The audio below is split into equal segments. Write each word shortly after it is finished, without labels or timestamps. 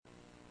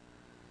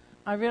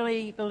I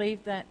really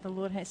believe that the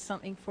Lord has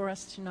something for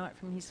us tonight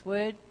from his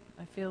word.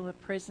 I feel the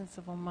presence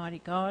of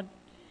Almighty God.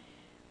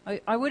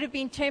 I would have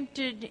been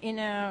tempted in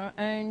our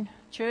own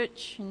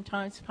church in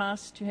times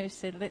past to have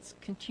said, let's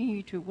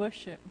continue to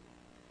worship.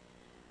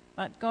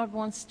 But God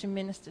wants to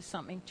minister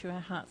something to our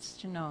hearts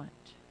tonight.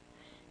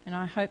 And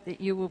I hope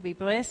that you will be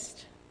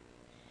blessed.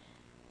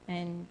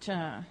 And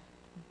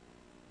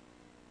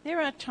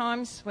there are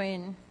times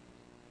when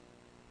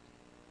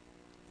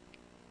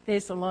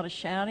there's a lot of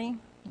shouting,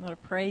 a lot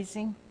of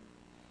praising,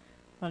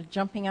 a lot of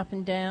jumping up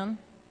and down.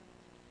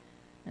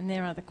 And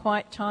there are the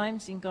quiet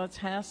times in God's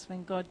house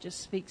when God just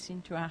speaks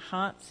into our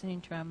hearts and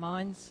into our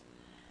minds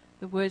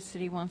the words that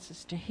he wants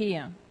us to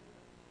hear.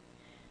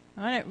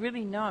 I don't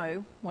really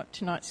know what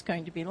tonight's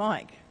going to be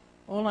like.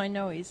 All I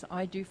know is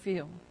I do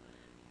feel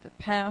the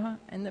power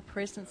and the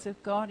presence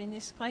of God in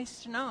this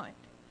place tonight.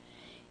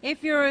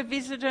 If you're a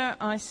visitor,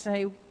 I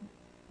say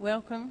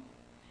welcome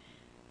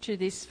to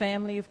this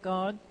family of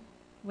God.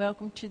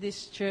 Welcome to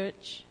this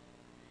church.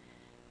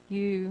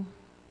 You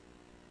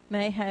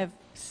may have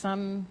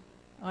some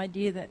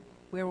idea that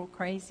we're all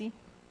crazy.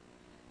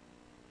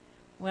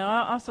 Well,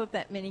 I thought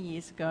that many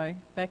years ago,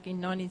 back in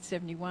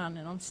 1971,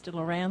 and I'm still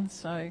around,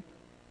 so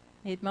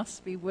it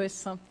must be worth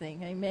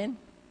something. Amen.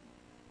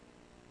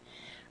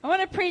 I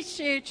want to preach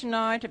to you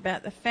tonight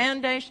about the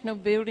foundational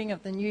building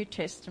of the New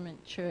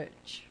Testament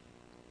church.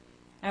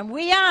 And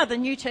we are the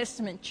New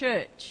Testament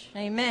church.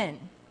 Amen.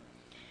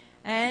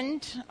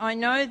 And I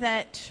know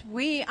that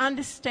we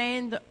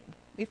understand that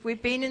if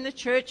we've been in the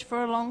church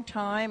for a long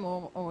time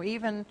or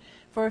even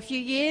for a few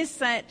years,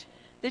 that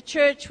the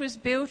church was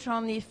built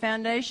on the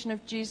foundation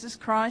of Jesus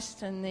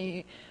Christ and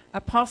the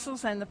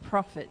apostles and the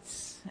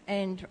prophets.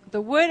 And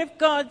the Word of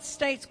God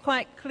states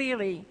quite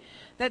clearly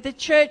that the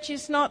church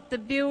is not the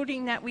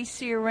building that we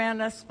see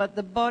around us, but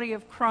the body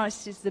of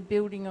Christ is the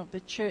building of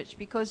the church,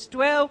 because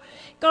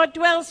God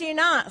dwells in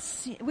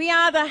us. We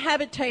are the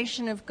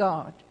habitation of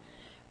God.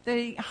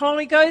 The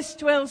Holy Ghost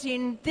dwells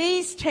in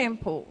these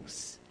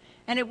temples,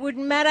 and it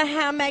wouldn't matter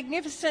how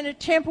magnificent a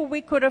temple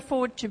we could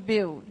afford to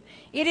build.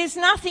 It is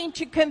nothing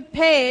to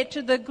compare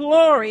to the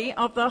glory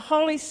of the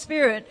Holy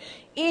Spirit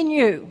in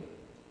you,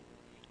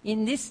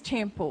 in this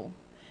temple.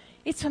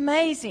 It's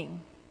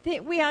amazing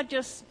that we are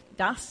just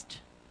dust.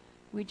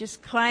 We're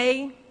just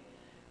clay.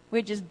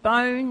 We're just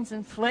bones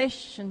and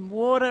flesh and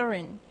water.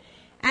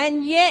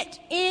 And yet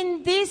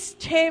in this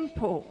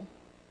temple,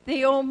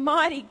 the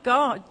Almighty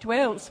God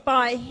dwells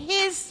by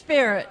his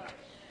Spirit.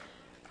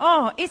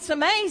 Oh, it's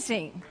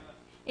amazing.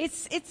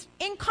 It's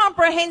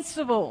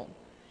incomprehensible,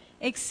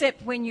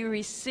 except when you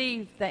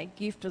receive that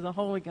gift of the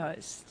Holy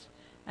Ghost.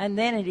 And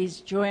then it is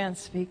joy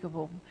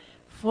unspeakable,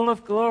 full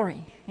of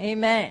glory.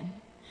 Amen.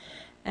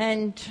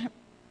 And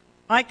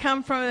I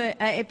come from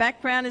a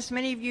background, as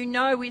many of you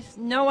know, with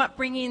no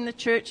upbringing in the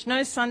church,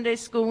 no Sunday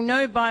school,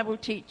 no Bible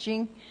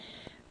teaching.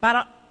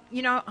 But,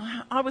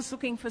 I was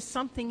looking for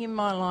something in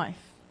my life.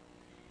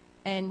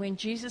 And when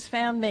Jesus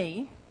found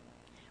me,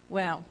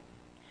 well,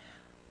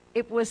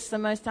 it was the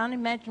most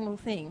unimaginable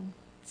thing.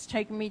 It's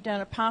taken me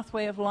down a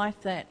pathway of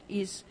life that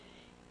is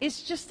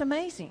just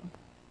amazing.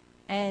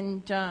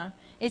 And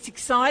it's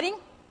exciting,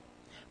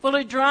 full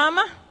of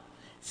drama.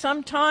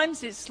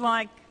 Sometimes it's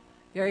like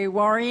very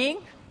worrying.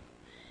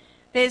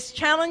 There's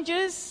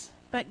challenges,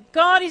 but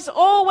God is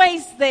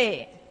always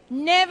there.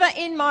 Never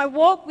in my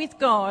walk with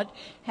God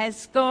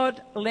has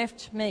God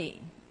left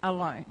me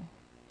alone.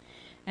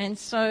 And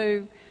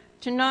so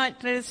tonight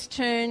let us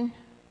turn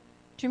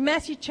to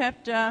Matthew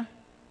chapter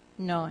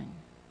 9.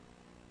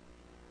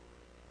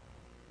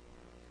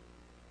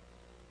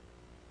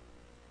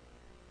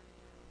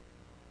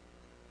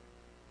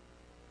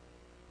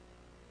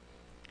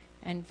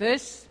 And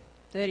verse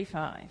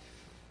 35.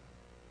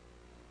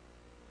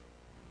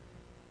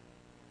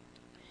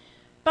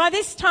 By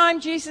this time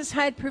Jesus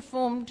had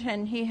performed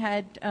and he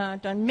had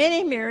done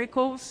many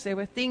miracles. There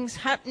were things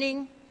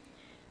happening,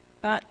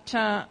 but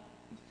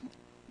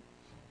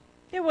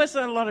there was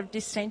a lot of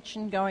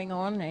dissension going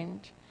on.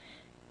 And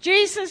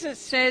Jesus, it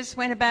says,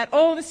 went about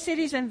all the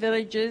cities and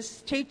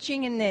villages,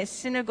 teaching in their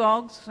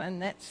synagogues,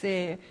 and that's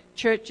their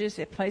churches,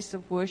 their place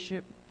of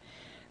worship,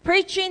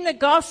 preaching the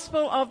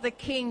gospel of the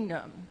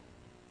kingdom.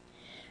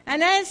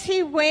 And as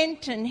he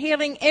went and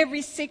healing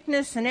every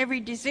sickness and every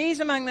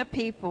disease among the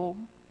people,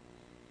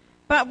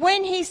 but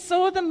when he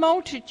saw the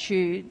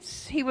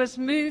multitudes, he was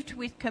moved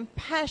with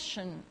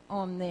compassion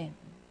on them.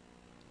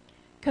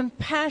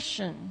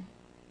 Compassion.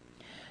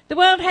 The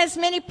world has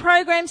many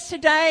programs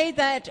today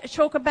that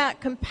talk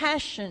about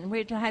compassion.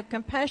 We're to have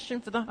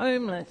compassion for the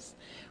homeless.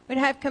 We're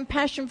to have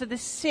compassion for the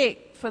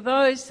sick, for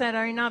those that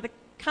are in other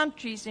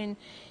countries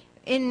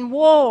in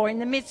war, in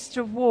the midst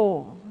of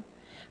war.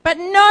 But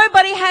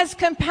nobody has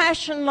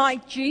compassion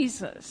like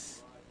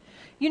Jesus.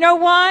 You know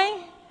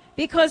why?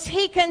 Because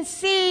he can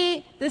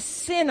see the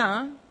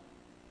sinner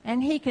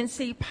and he can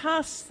see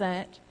past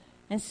that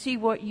and see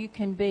what you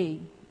can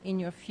be in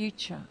your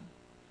future.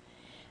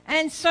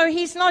 And so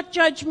he's not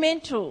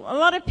judgmental. A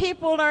lot of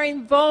people are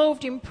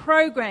involved in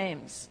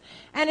programs,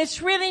 and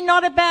it's really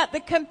not about the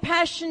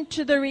compassion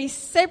to the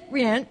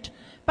recipient,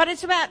 but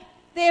it's about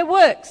their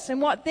works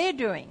and what they're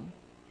doing.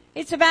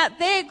 It's about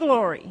their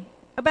glory,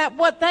 about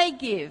what they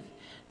give,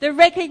 the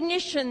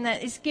recognition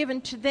that is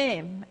given to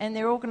them and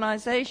their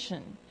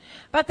organisation.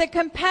 But the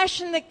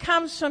compassion that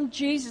comes from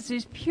Jesus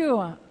is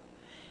pure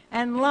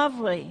and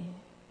lovely,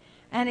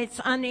 and it's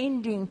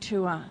unending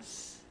to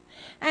us.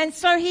 And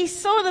so he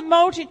saw the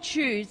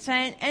multitudes,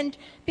 and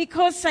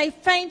because they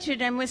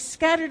fainted and were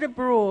scattered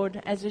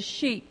abroad as a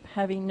sheep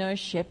having no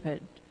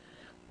shepherd.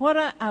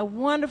 What a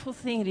wonderful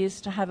thing it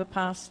is to have a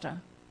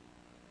pastor.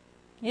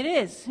 It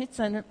is. It's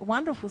a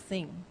wonderful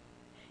thing.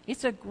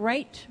 It's a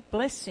great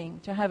blessing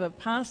to have a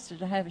pastor,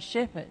 to have a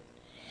shepherd.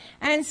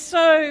 And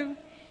so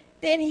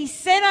then he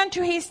said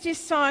unto his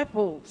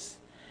disciples,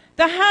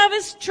 the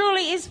harvest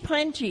truly is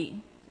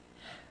plenty,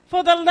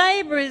 for the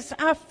labourers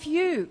are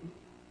few.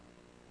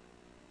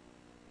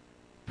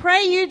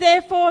 Pray you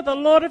therefore the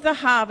Lord of the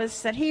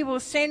harvest that he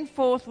will send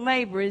forth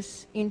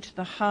labourers into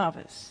the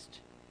harvest.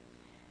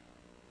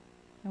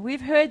 Now,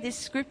 we've heard this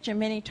scripture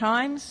many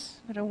times,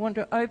 but I want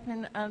to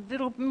open a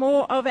little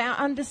more of our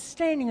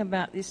understanding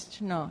about this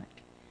tonight.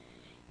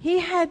 He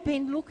had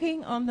been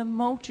looking on the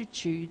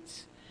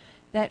multitudes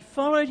that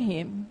followed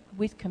him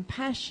with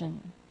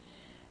compassion.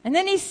 And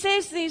then he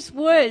says these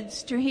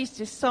words to his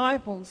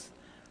disciples,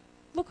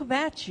 look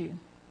about you.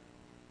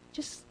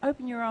 Just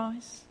open your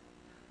eyes.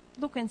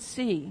 Look and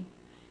see.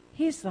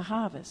 Here's the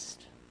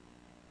harvest.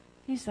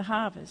 Here's the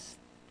harvest.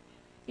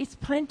 It's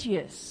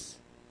plenteous,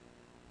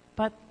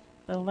 but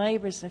the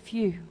labourers are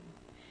few.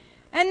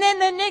 And then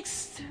the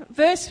next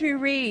verse we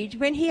read,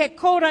 when he had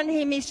called unto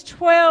him his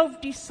 12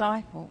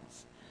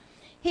 disciples,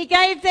 he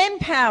gave them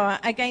power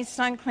against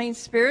unclean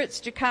spirits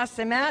to cast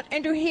them out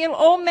and to heal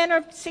all manner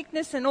of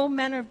sickness and all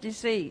manner of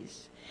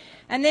disease.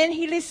 And then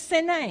he lists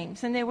their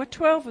names, and there were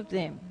 12 of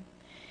them.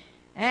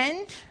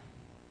 And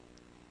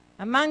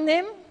among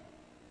them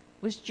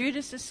was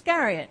Judas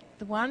Iscariot,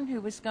 the one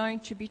who was going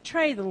to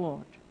betray the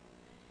Lord.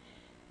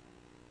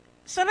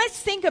 So let's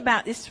think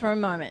about this for a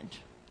moment.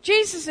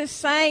 Jesus is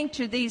saying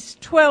to these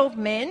 12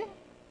 men,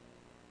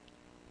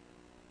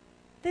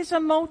 there's a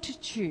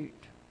multitude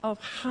of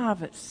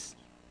harvests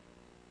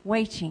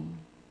waiting.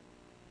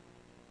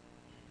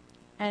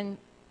 And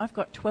I've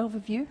got 12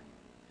 of you,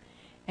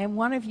 and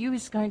one of you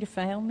is going to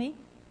fail me.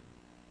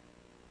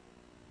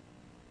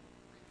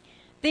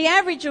 The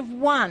average of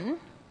 1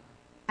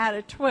 out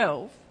of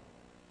 12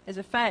 as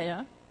a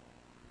failure,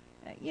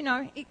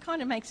 it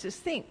kind of makes us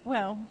think,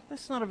 well,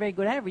 that's not a very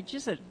good average,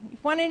 is it?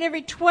 If 1 in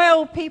every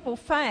 12 people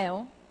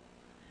fail,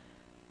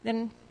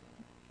 then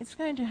it's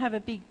going to have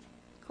a big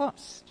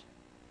cost.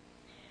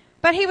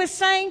 But he was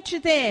saying to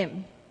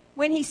them,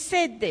 when he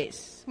said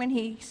this, when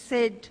he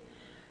said,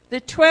 the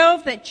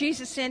 12 that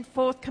Jesus sent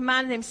forth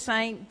commanded them,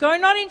 saying, go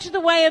not into the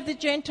way of the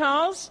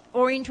Gentiles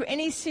or into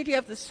any city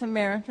of the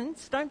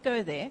Samaritans. Don't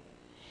go there.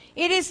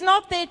 It is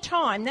not their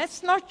time.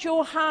 That's not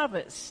your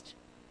harvest.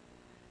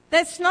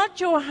 That's not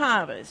your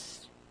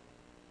harvest.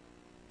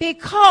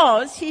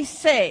 Because, he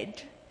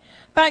said,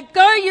 but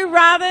go you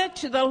rather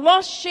to the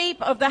lost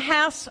sheep of the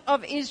house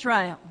of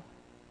Israel.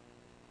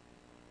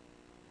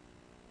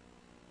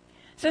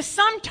 So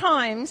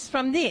sometimes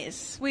from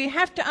this, we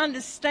have to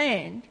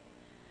understand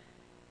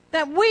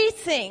that we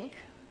think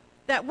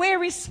that we're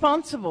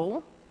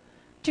responsible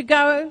to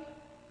go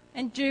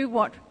and do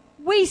what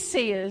we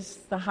see as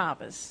the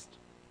harvest.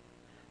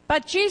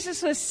 But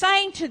Jesus was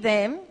saying to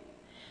them,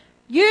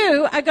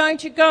 you are going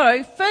to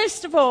go,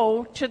 first of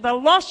all, to the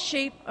lost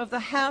sheep of the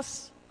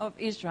house of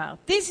Israel.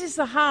 This is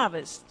the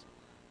harvest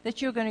that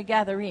you're going to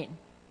gather in.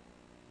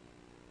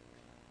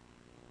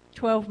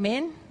 12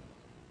 men,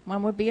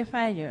 1 would be a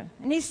failure.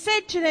 And he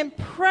said to them,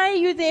 pray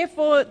you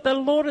therefore the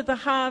Lord of the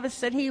harvest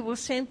that he will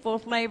send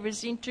forth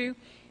labourers into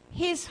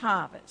his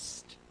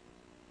harvest.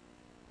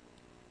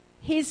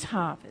 His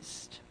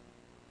harvest.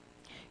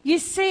 You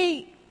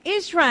see,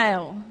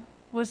 Israel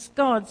was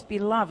God's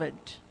beloved.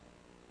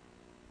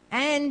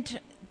 And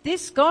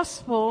this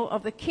gospel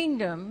of the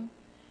kingdom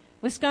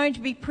was going to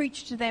be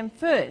preached to them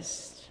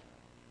first.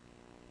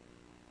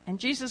 And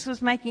Jesus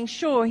was making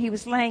sure he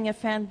was laying a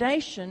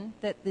foundation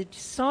that the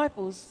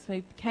disciples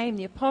who became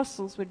the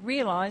apostles would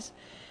realize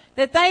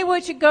that they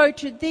were to go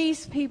to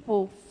these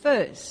people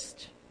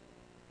first,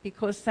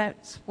 because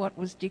that's what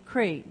was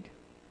decreed.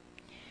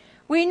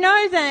 We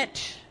know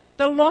that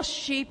the lost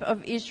sheep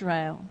of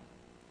Israel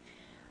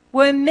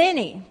were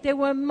many. There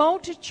were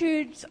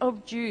multitudes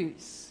of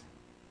Jews.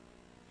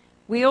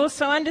 We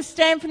also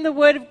understand from the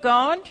Word of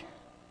God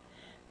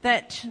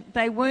that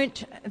they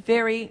weren't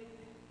very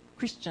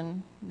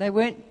Christian. They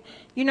weren't,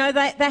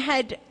 they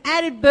had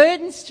added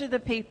burdens to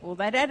the people.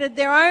 They'd added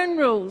their own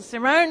rules,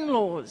 their own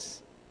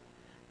laws.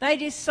 They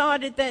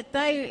decided that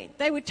they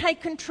would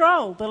take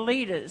control, the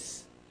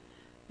leaders.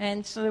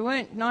 And so they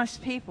weren't nice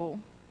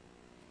people.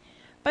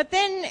 But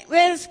then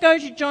let's go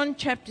to John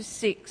chapter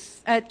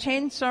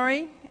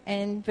 10,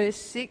 and verse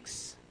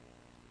 6.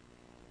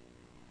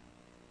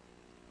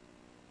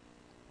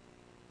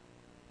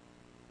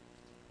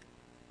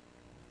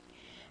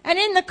 And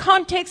in the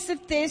context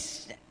of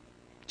this,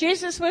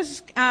 Jesus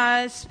was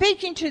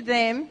speaking to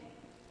them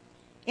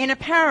in a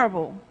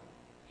parable.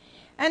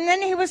 And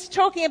then he was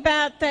talking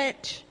about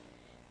that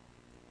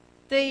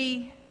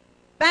the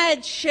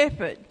bad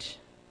shepherd.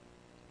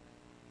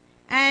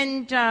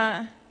 And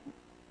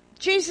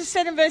Jesus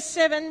said in verse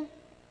 7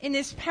 in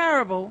this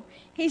parable,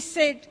 he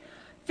said,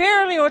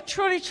 "Verily or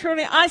truly,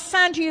 truly, I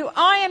say unto you,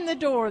 I am the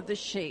door of the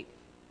sheep.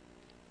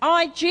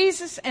 I,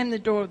 Jesus, am the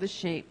door of the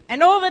sheep.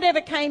 And all that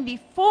ever came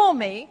before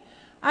me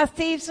are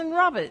thieves and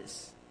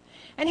robbers."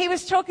 And he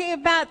was talking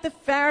about the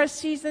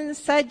Pharisees and the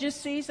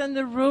Sadducees and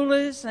the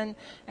rulers and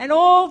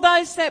all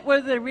those that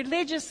were the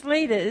religious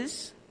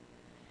leaders.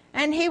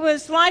 And he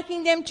was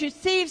likening them to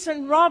thieves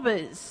and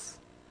robbers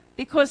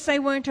because they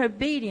weren't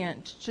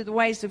obedient to the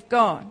ways of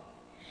God.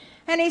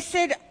 And he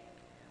said,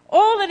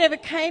 "All that ever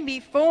came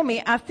before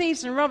me are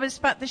thieves and robbers,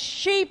 but the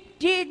sheep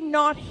did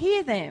not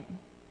hear them.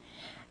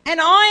 And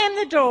I am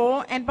the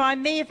door, and by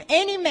me if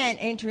any man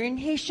enter in,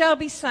 he shall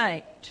be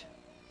saved."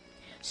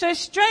 So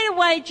straight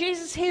away,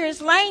 Jesus here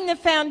is laying the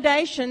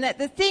foundation that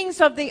the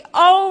things of the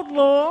old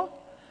law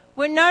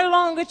were no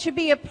longer to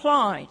be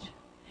applied.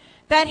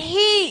 That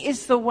he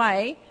is the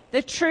way,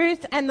 the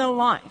truth, and the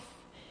life.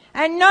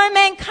 And no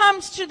man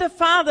comes to the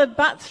Father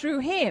but through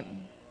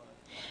him.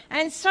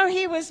 And so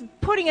he was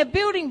putting a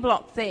building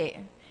block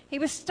there. He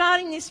was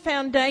starting this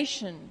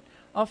foundation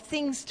of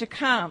things to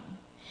come.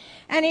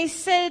 And he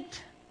said,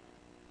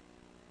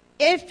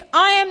 "If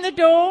I am the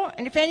door,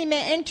 and if any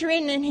man enter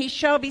in, and he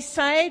shall be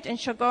saved, and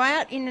shall go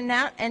out in and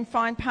out and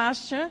find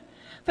pasture.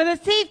 For the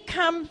thief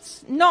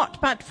comes not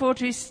but for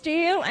to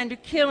steal and to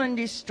kill and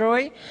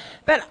destroy.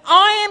 But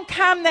I am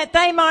come that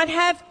they might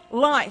have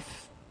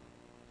life."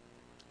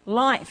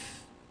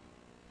 Life.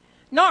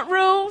 Not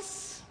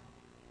rules,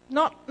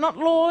 not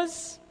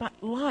laws, but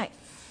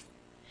life.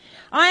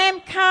 "I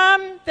am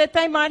come that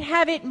they might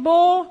have it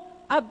more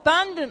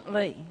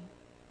abundantly."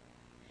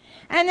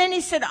 And then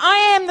he said, "I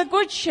am the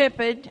good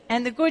shepherd,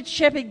 and the good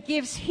shepherd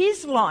gives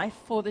his life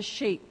for the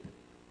sheep."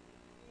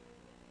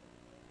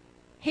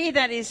 He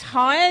that is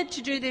hired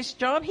to do this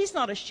job, he's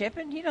not a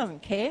shepherd. He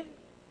doesn't care.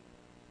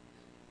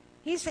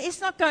 He's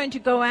not going to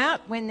go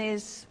out when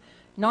there's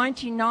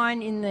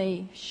 99 in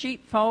the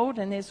sheepfold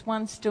and there's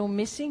one still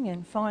missing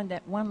and find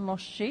that one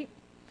lost sheep.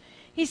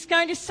 He's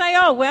going to say,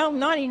 "Oh, well,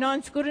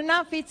 99's good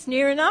enough. It's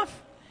near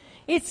enough.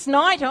 It's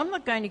night. I'm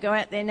not going to go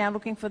out there now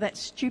looking for that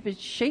stupid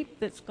sheep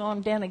that's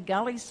gone down a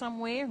gully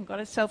somewhere and got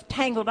itself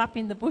tangled up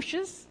in the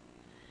bushes."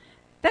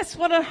 That's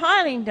what a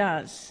hireling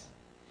does.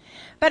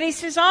 But he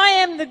says, "I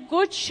am the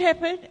good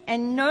shepherd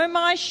and know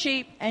my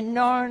sheep and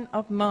known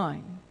of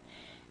mine.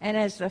 And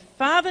as the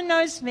Father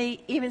knows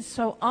me, even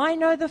so I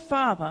know the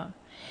Father,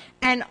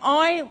 and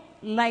I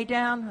lay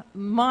down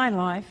my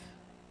life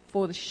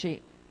for the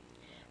sheep."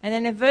 And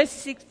then in verse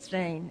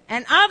 16,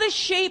 "And other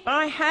sheep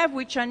I have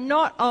which are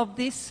not of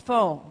this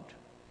fold."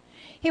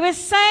 He was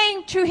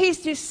saying to his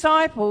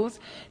disciples,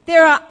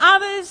 there are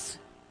others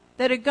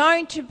that are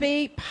going to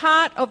be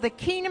part of the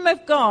kingdom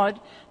of God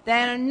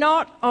that are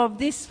not of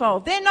this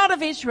fold. They're not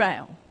of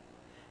Israel.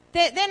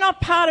 They're not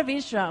part of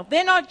Israel.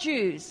 They're not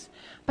Jews.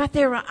 But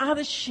there are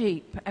other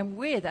sheep, and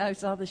we're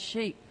those other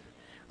sheep.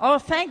 Oh,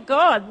 thank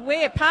God,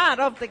 we're part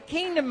of the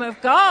kingdom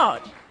of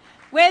God.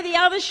 We're the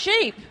other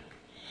sheep.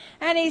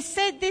 And he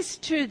said this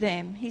to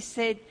them. He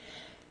said,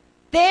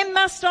 "Them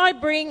must I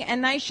bring,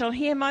 and they shall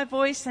hear my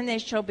voice, and there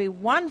shall be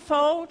one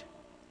fold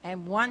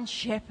and one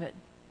shepherd."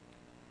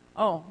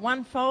 Oh,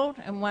 one fold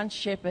and one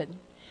shepherd.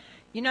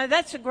 You know,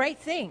 that's a great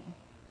thing.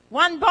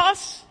 One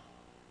boss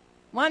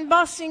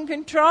in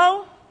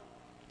control.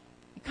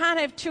 You can't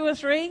have two or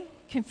three.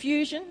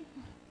 Confusion.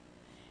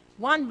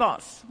 One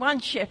boss, one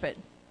shepherd,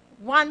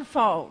 one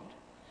fold.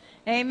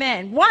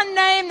 Amen. One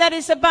name that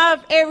is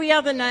above every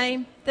other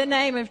name, the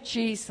name of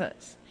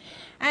Jesus.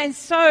 And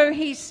so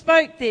he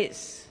spoke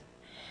this.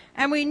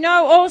 And we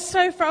know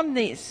also from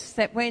this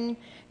that when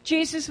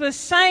Jesus was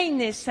saying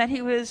this, that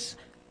he was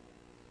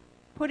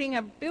putting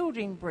a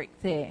building brick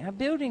there, a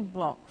building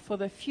block for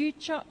the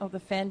future of the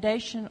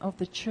foundation of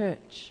the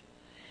church.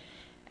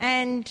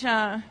 And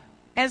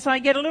as I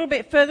get a little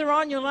bit further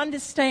on, you'll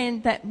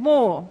understand that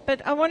more.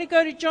 But I want to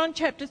go to John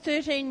chapter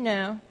 13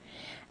 now.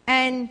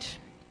 And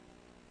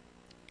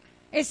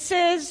it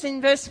says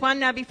in verse 1,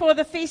 "Now before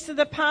the feast of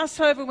the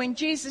Passover, when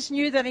Jesus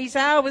knew that his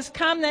hour was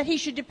come, that he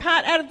should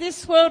depart out of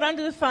this world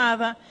unto the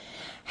Father,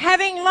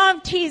 having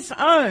loved his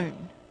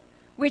own,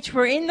 which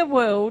were in the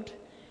world,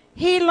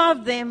 he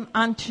loved them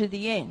unto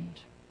the end."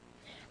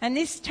 And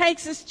this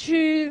takes us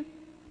to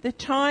the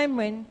time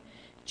when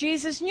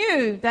Jesus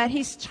knew that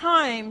his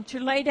time to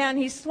lay down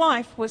his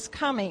life was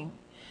coming,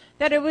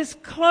 that it was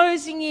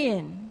closing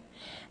in.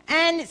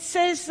 And it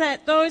says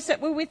that those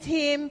that were with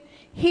him,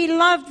 he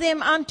loved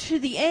them unto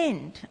the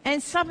end.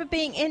 And supper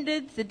being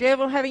ended, the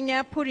devil having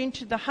now put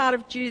into the heart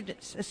of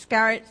Judas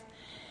Iscariot,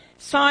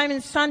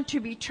 Simon's son, to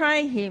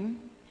betray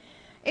him,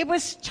 it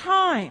was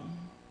time.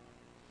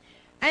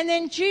 And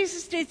then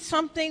Jesus did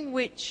something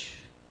which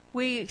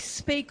we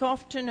speak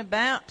often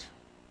about.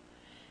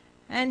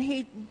 And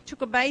he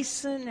took a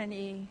basin and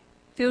he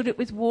filled it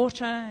with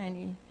water, and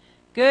he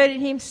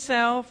girded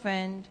himself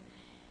and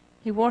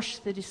he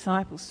washed the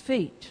disciples'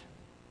 feet.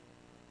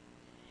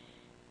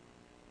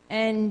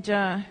 And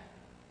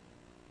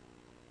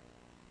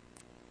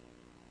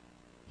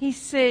he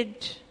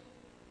said,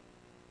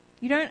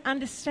 "You don't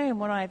understand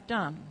what I've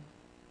done."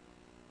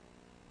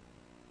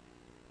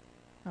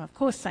 Now, of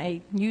course,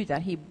 they knew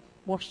that he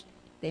washed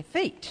their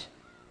feet.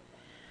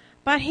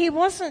 But he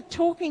wasn't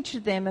talking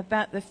to them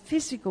about the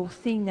physical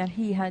thing that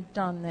he had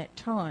done that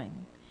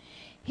time.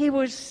 He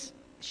was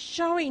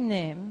showing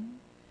them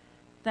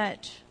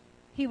that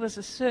he was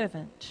a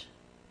servant,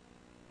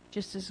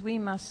 just as we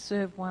must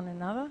serve one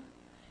another.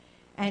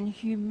 And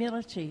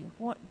humility,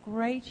 what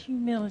great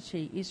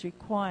humility is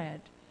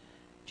required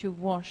to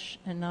wash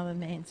another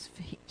man's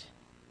feet.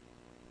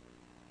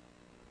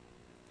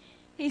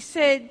 He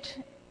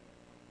said,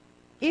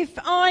 "If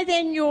I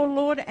then, your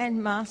Lord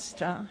and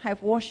Master,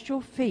 have washed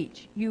your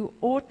feet, you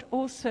ought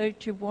also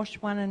to wash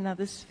one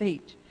another's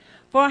feet.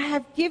 For I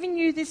have given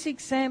you this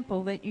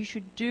example that you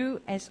should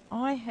do as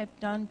I have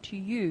done to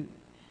you."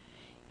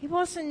 He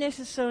wasn't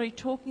necessarily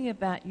talking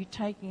about you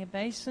taking a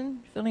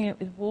basin, filling it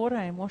with water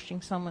and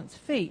washing someone's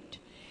feet.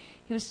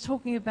 He was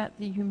talking about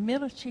the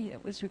humility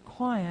that was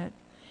required.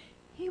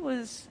 He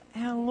was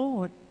our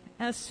Lord,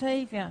 our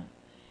Saviour.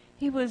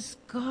 He was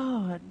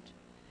God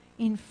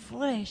in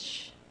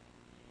flesh.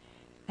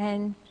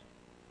 And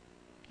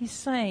he's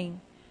saying,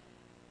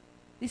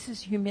 this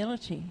is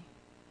humility.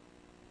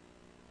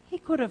 He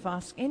could have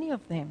asked any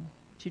of them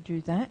to do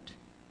that,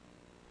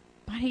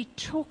 but he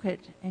took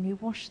it and he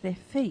washed their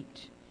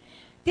feet.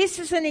 This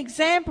is an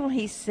example,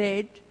 he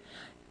said,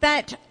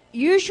 that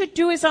you should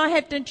do as I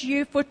have done to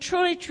you, for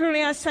truly,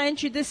 truly I say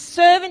unto you, the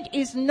servant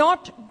is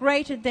not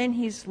greater than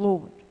his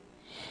Lord,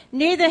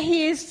 neither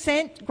he is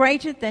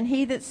greater than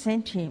he that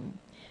sent him.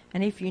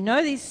 And if you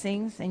know these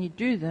things and you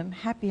do them,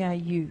 happy are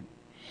you.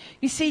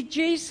 You see,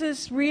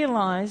 Jesus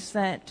realized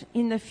that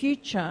in the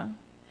future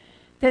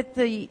that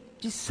the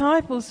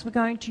disciples were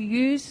going to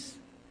use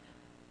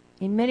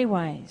in many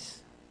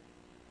ways,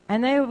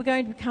 and they were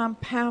going to become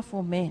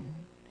powerful men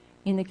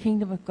in the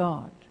kingdom of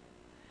God.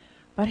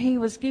 But he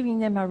was giving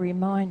them a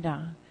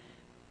reminder,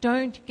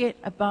 don't get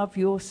above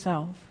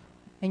yourself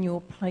and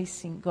your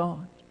place in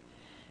God.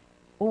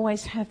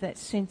 Always have that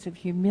sense of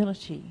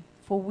humility,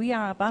 for we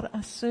are but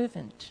a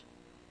servant,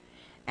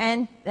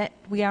 and that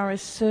we are a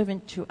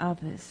servant to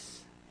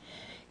others.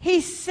 He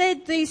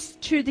said these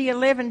to the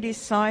 11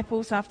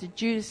 disciples after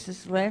Judas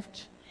has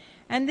left,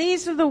 and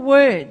these are the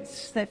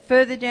words that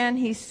further down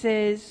he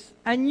says,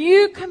 "A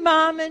new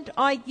commandment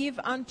I give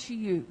unto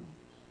you,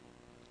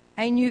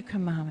 a new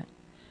commandment,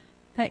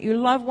 that you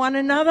love one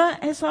another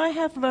as I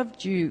have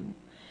loved you,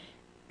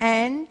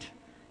 and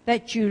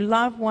that you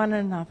love one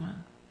another.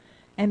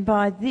 And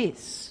by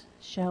this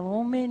shall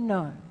all men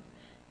know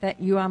that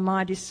you are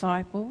my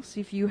disciples,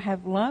 if you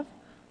have love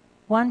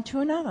one to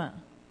another."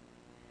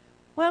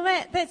 Well,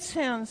 that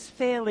sounds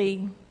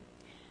fairly,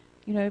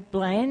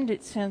 bland.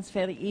 It sounds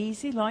fairly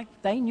easy, like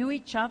they knew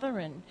each other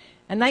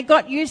and they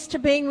got used to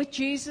being with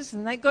Jesus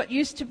and they got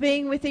used to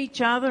being with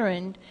each other,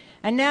 and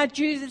now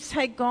Jesus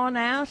had gone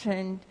out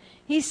and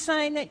he's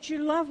saying that you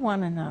love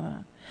one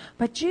another.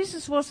 But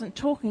Jesus wasn't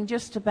talking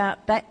just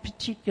about that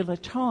particular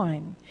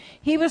time.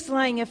 He was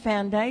laying a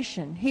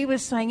foundation. He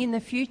was saying in the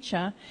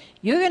future,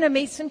 you're going to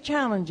meet some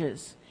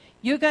challenges.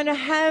 You're going to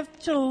have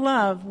to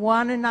love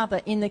one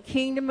another in the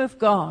kingdom of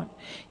God.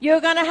 You're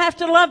going to have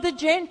to love the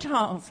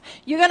Gentiles.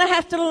 You're going to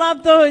have to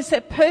love those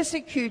that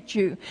persecute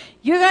you.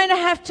 You're going to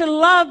have to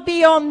love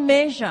beyond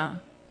measure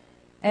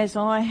as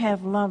I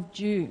have loved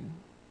you.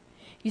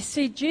 You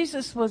see,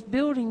 Jesus was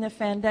building the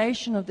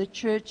foundation of the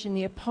church and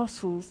the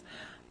apostles'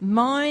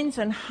 minds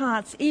and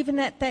hearts even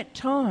at that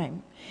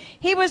time.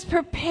 He was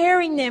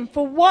preparing them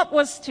for what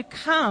was to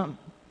come.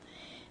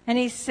 And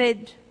he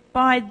said,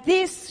 "By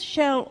this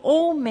shall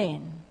all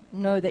men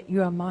know that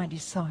you are my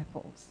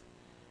disciples."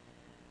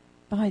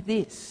 By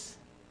this.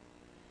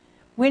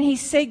 When he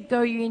said,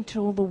 "Go you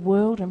into all the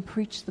world and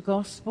preach the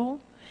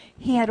gospel,"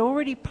 he had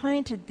already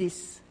planted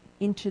this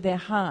into their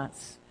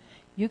hearts.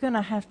 You're going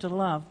to have to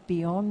love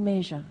beyond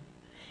measure.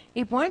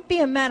 It won't be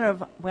a matter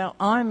of, well,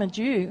 I'm a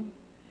Jew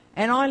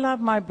and I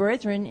love my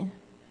brethren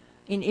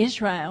in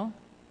Israel.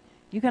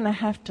 You're going to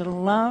have to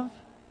love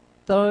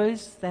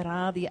those that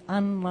are the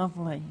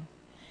unlovely.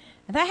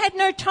 And they had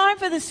no time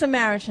for the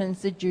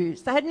Samaritans, the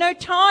Jews. They had no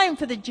time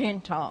for the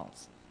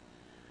Gentiles.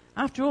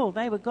 After all,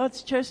 they were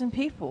God's chosen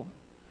people.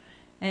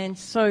 And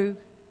so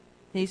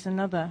there's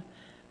another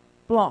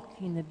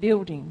block in the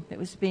building that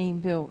was being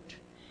built.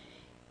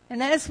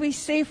 And as we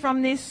see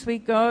from this, we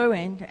go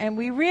and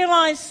we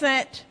realize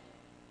that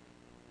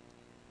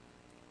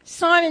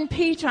Simon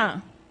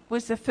Peter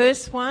was the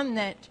first one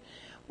that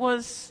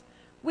was,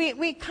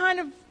 we kind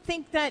of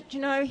think that,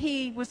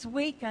 he was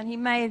weak and he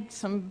made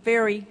some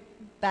very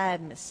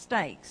bad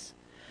mistakes.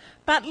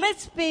 But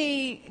let's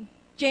be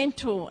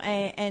gentle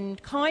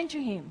and kind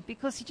to him,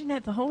 because he didn't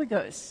have the Holy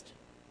Ghost.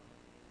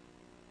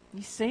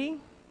 You see,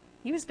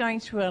 he was going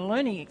through a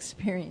learning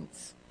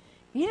experience.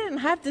 He didn't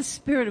have the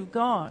Spirit of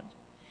God.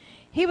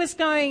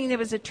 there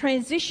was a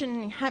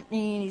transition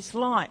happening in his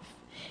life.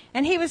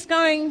 And he was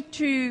going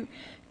to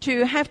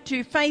have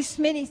to face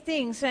many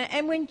things.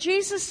 And when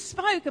Jesus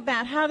spoke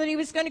about how that he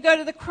was going to go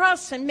to the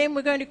cross and men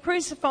were going to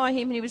crucify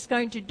him and he was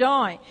going to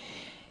die,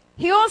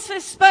 he also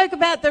spoke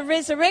about the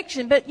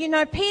resurrection. But,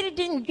 Peter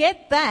didn't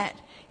get that.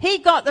 He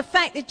got the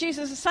fact that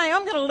Jesus was saying,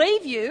 I'm going to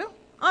leave you.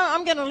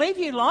 I'm going to leave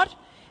you lot.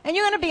 And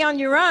you're going to be on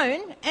your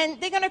own. And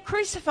they're going to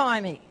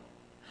crucify me.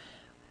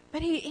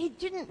 But he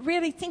didn't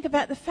really think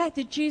about the fact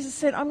that Jesus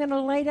said, I'm going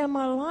to lay down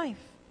my life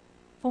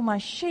for my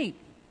sheep.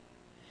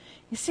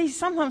 You see,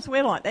 sometimes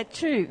we're like that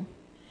too.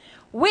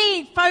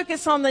 We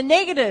focus on the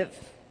negative,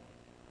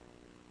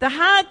 the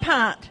hard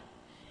part,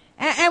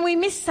 and we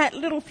miss that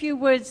little few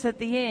words at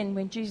the end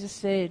when Jesus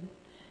said,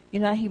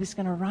 he was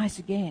going to rise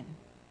again.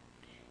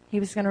 He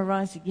was going to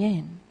rise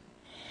again.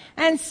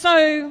 And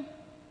so,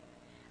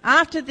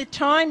 after the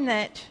time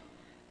that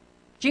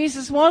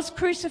Jesus was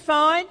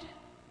crucified,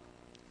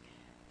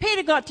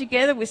 Peter got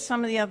together with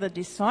some of the other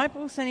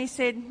disciples and he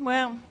said,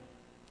 well,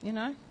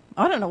 I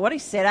don't know what he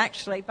said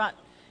actually, but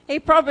he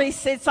probably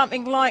said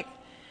something like,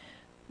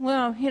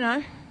 well,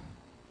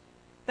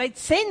 they'd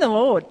seen the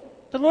Lord.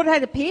 The Lord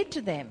had appeared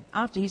to them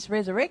after his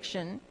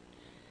resurrection.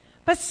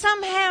 But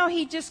somehow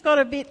he just got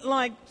a bit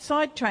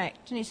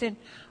sidetracked and he said,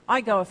 I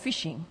go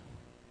a-fishing.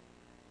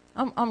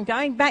 I'm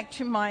going back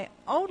to my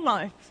old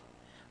life.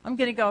 I'm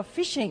going to go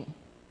a-fishing.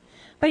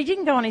 But he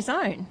didn't go on his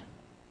own.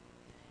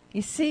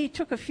 You see, he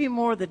took a few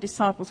more of the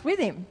disciples with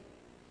him.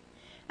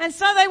 And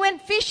so they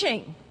went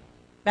fishing,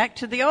 back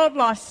to the old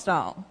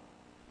lifestyle.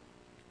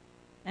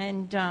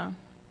 And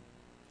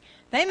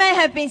they may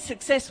have been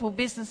successful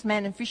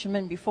businessmen and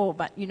fishermen before,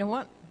 but you know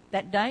what?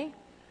 That day,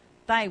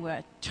 they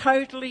were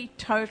totally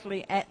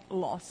at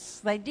loss.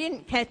 They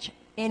didn't catch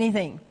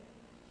anything.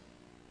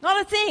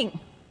 Not a thing.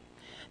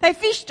 They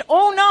fished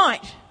all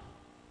night.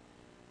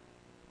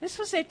 This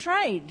was their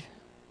trade.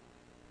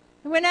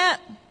 They went out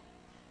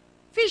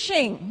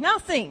fishing,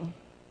 nothing.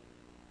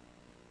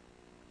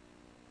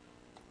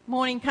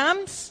 Morning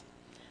comes,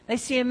 they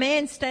see a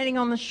man standing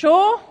on the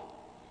shore,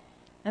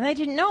 and they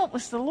didn't know it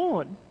was the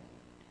Lord.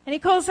 And he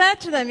calls out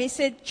to them, he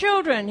said,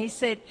 children, he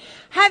said,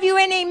 have you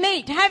any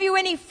meat? Have you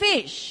any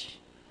fish?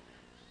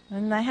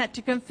 And they had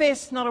to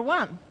confess, not a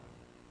one.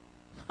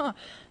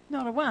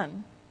 Not a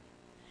one.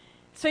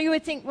 So you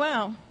would think,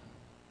 well,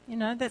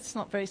 that's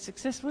not very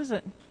successful, is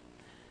it?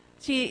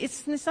 See,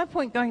 there's no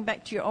point going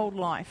back to your old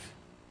life.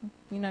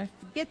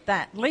 Forget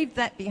that. Leave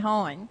that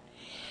behind.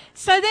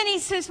 So then he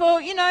says, well,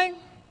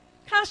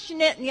 cast your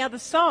net on the other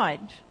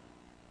side.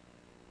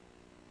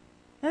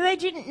 And they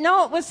didn't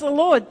know it was the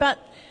Lord, but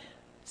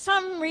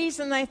some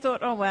reason they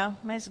thought, oh, well,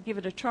 may as well give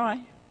it a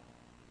try.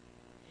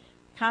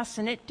 Cast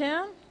the net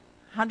down,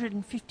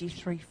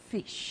 153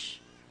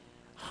 fish.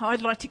 Oh,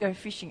 I'd like to go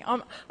fishing.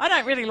 I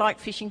don't really like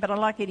fishing, but I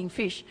like eating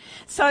fish.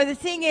 So the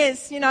thing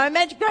is,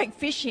 imagine going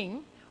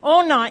fishing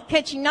all night,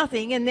 catching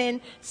nothing, and then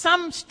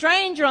some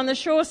stranger on the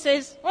shore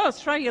says, well,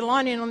 throw your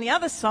line in on the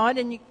other side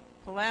and you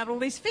pull out all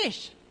these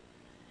fish.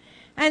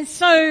 And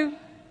so,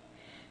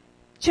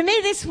 to me,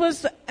 this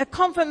was a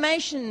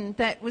confirmation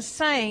that was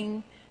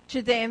saying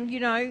to them,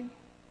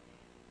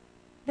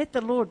 let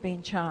the Lord be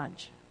in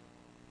charge.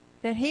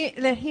 Let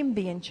him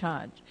be in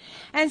charge.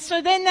 And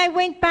so then they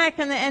went back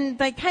and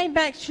they came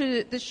back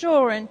to the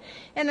shore and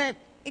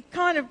it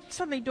kind of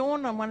suddenly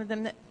dawned on one of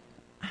them that,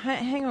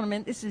 hang on a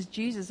minute, this is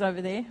Jesus over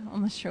there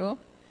on the shore.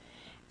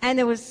 And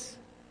there was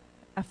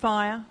a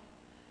fire,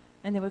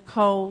 and there were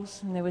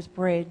coals, and there was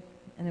bread,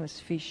 and there was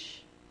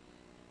fish.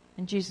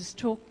 And Jesus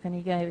took and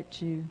he gave it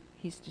to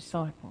his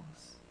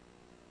disciples.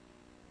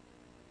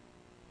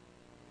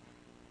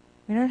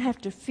 We don't have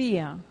to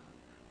fear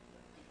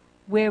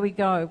where we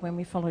go when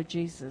we follow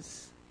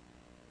Jesus.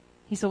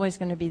 He's always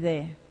going to be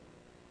there,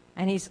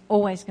 and he's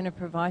always going to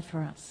provide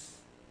for us.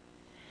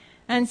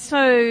 And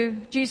so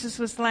Jesus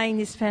was laying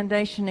this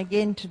foundation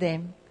again to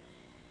them.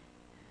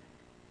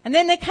 And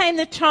then there came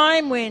the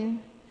time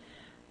when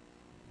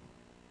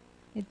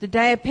the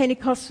day of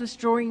Pentecost was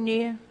drawing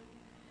near,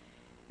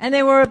 and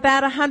there were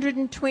about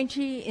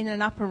 120 in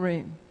an upper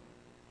room.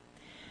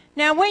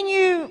 Now, when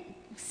you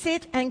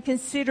sit and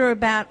consider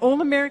about all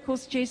the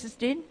miracles Jesus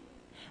did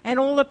and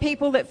all the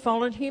people that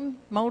followed him,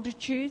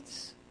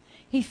 multitudes,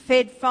 he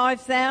fed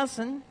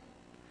 5,000,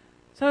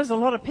 so it was a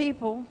lot of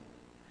people.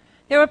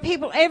 There were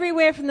people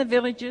everywhere from the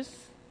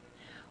villages.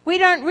 We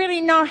don't really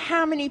know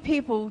how many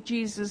people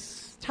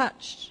Jesus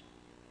touched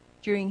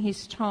during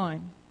his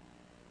time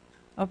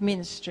of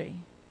ministry.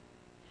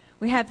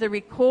 We have the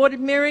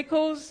recorded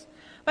miracles,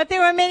 but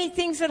there were many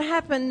things that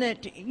happened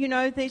that,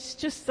 there's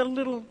just a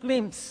little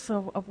glimpse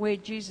of where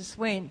Jesus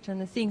went and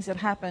the things that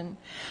happened.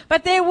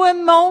 But there were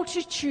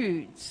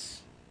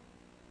multitudes,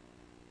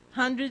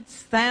 hundreds,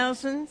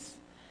 thousands.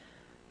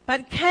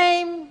 But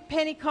came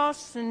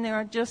Pentecost and there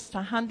are just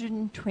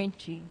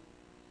 120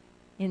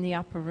 in the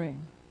upper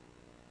room.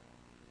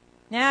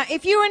 Now,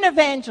 if you're an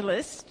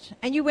evangelist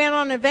and you went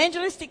on an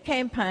evangelistic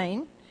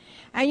campaign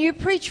and you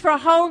preached for a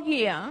whole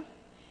year,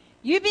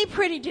 you'd be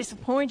pretty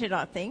disappointed,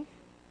 I think.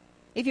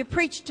 If you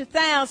preached to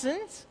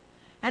thousands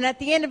And at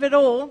the end of it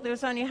all, there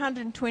was only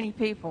 120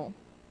 people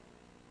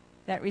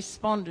that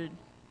responded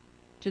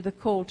to the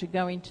call to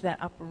go into that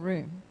upper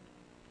room.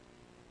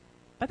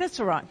 But that's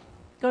all right.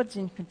 God's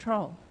in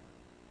control.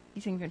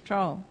 He's in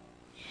control.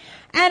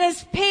 And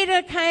as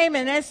Peter came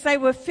and as they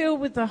were filled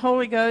with the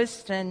Holy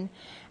Ghost, and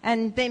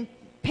then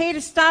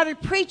Peter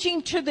started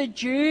preaching to the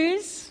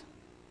Jews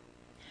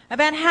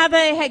about how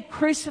they had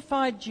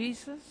crucified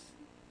Jesus.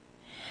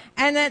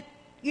 And that,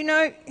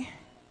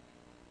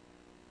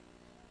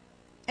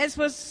 as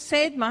was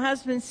said, my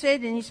husband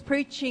said in his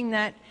preaching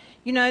that,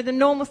 the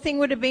normal thing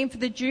would have been for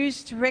the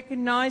Jews to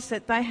recognize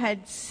that they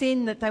had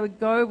sinned, that they would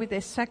go with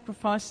their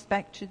sacrifice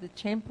back to the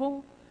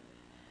temple.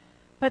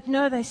 But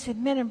no, they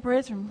said, men and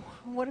brethren,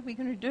 what are we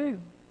going to do?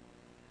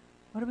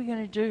 What are we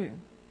going to do?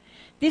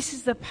 This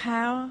is the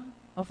power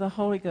of the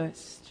Holy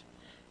Ghost,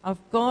 of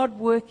God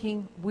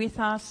working with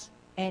us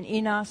and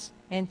in us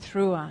and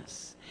through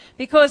us.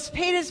 Because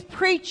Peter's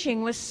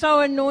preaching was so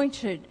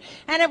anointed,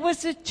 and it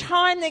was the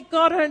time that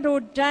God had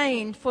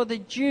ordained for the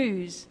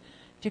Jews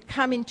to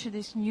come into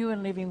this new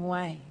and living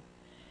way,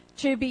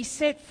 to be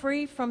set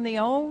free from the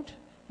old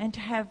and to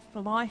have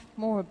life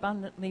more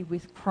abundantly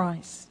with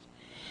Christ.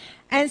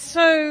 And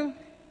so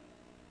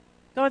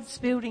God's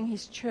building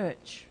his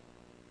church.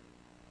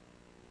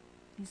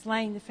 He's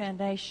laying the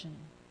foundation.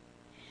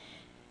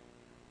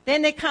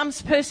 Then there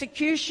comes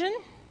persecution.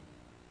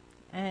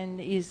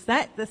 And is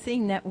that the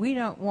thing that we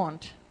don't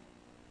want?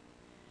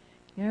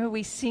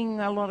 We sing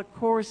a lot of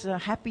choruses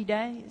of happy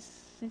days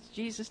since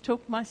Jesus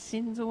took my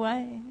sins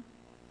away.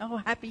 Oh,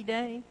 happy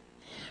day.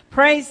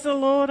 Praise the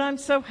Lord, I'm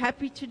so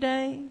happy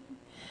today.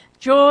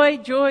 Joy,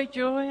 joy,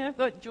 joy. I've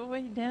got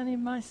joy down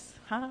in my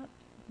heart.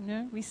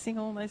 We sing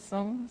all those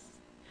songs.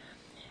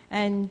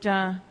 And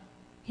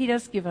he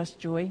does give us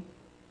joy.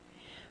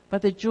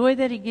 But the joy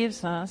that he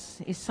gives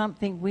us is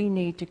something we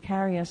need to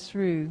carry us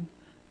through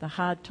the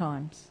hard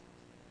times.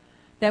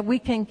 That we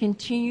can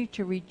continue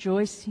to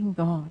rejoice in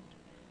God.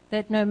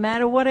 That no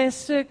matter what our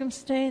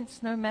circumstance,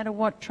 no matter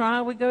what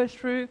trial we go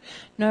through,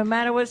 no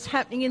matter what's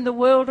happening in the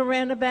world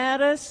around about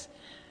us,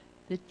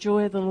 the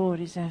joy of the Lord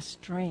is our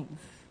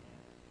strength.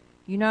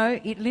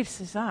 It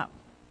lifts us up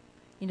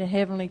into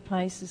heavenly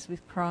places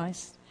with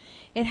Christ.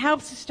 It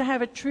helps us to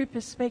have a true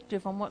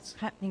perspective on what's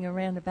happening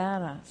around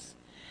about us.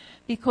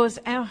 Because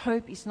our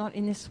hope is not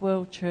in this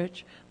world,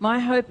 church. My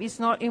hope is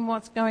not in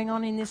what's going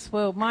on in this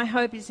world. My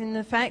hope is in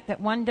the fact that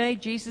one day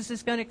Jesus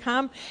is going to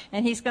come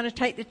and he's going to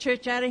take the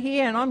church out of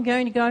here and I'm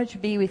going to go to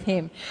be with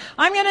him.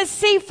 I'm going to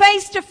see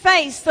face to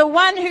face the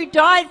one who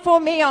died for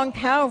me on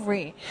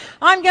Calvary.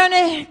 I'm going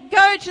to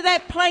go to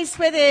that place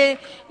where there,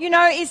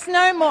 is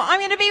no more. I'm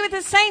going to be with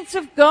the saints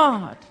of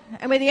God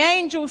and where the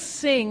angels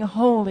sing,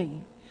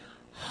 holy,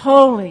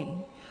 holy,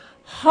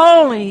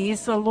 holy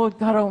is the Lord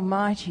God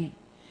Almighty.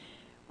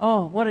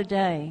 Oh, what a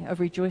day of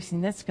rejoicing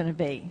that's going to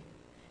be.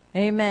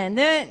 Amen.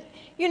 Then,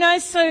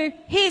 so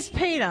here's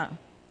Peter.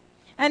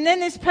 And then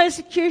there's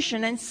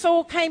persecution. And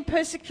Saul came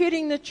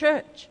persecuting the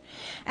church.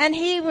 And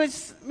he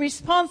was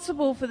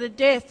responsible for the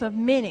death of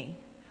many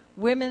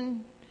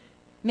men,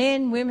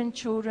 women,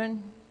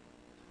 children,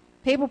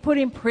 people put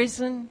in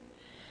prison.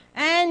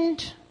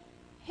 And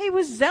he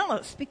was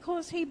zealous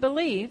because he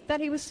believed that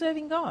he was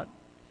serving God.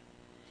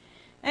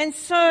 And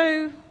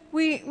so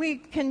we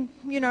can,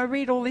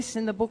 read all this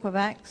in the book of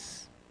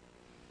Acts.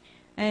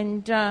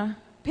 And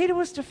Peter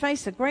was to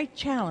face a great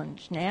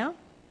challenge now.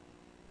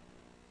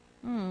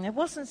 It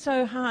wasn't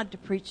so hard to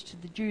preach to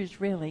the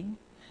Jews, really,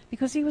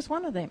 because he was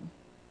one of them.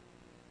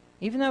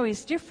 Even though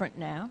he's different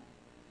now,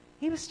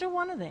 he was still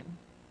one of them.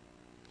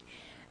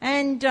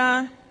 And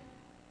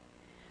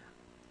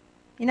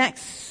in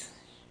Acts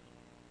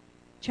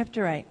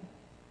chapter 8,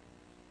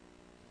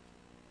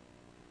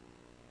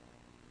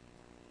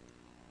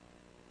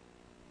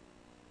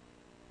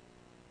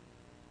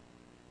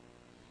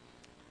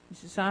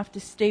 this is after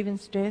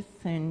Stephen's death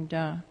and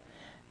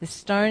the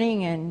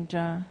stoning.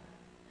 And,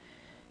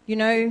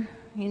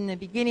 in the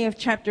beginning of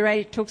chapter 8,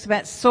 it talks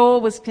about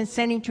Saul was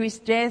consenting to his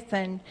death.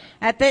 And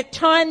at that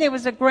time, there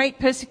was a great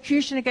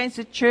persecution against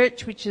the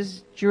church, which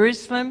is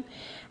Jerusalem.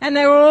 And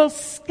they were all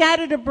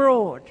scattered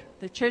abroad.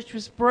 The church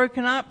was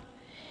broken up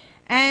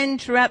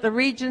and throughout the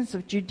regions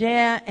of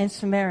Judea and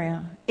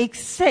Samaria,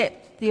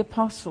 except the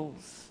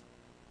apostles.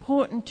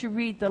 Important to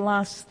read the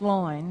last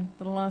line,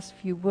 the last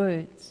few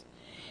words.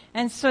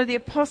 And so the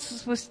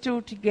apostles were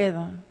still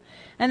together.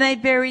 And they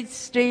buried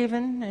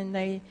Stephen, and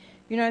they,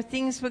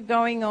 things were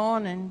going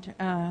on,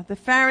 and the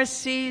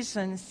Pharisees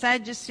and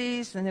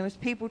Sadducees, and there was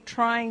people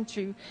trying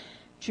to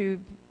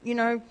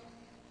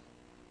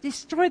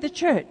destroy the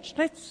church.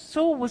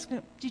 Saul was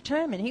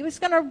determined. He was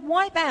going to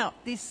wipe out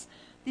this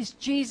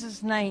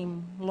Jesus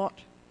name lot.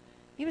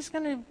 He was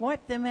going to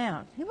wipe them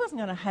out. He wasn't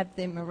going to have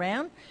them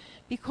around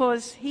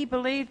because he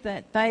believed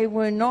that they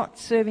were not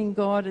serving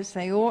God as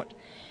they ought.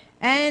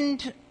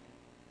 And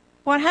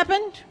what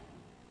happened?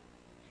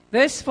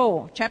 Verse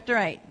 4, chapter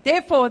 8.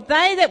 Therefore,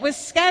 they that were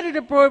scattered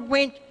abroad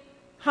went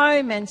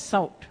home and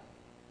sulked,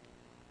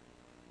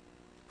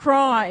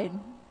 cried,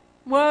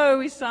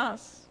 woe is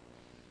us.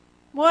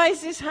 Why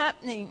is this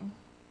happening?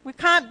 We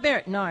can't bear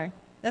it. No,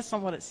 that's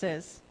not what it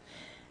says.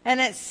 And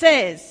it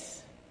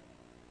says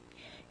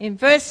in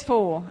verse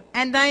 4,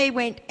 and they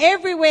went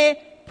everywhere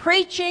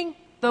preaching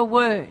the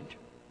word.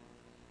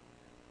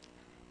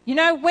 You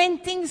know, when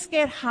things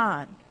get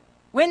hard,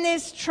 when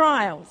there's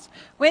trials,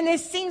 when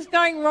there's things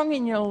going wrong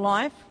in your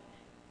life,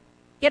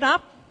 get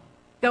up,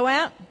 go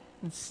out,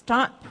 and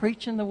start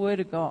preaching the word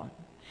of God.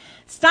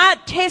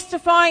 Start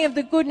testifying of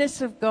the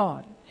goodness of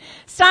God.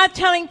 Start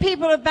telling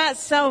people about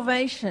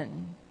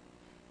salvation.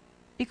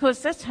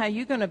 Because that's how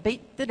you're going to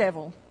beat the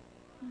devil.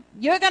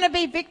 You're going to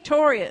be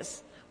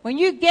victorious when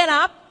you get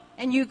up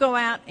and you go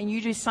out and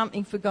you do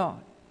something for God.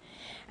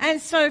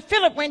 And so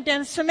Philip went down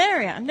to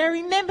Samaria. Now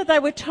remember, they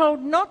were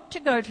told not to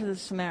go to the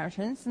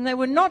Samaritans and they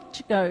were not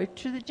to go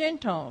to the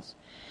Gentiles.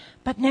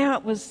 But now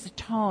it was the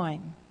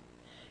time.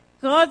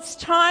 God's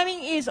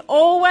timing is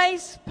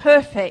always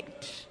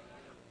perfect.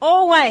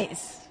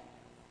 Always.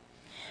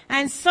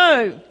 And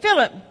so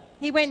Philip,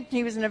 he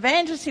was an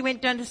evangelist, he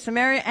went down to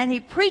Samaria and he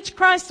preached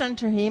Christ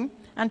unto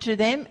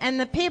them, and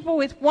the people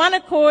with one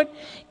accord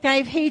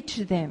gave heed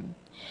to them.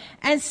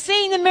 And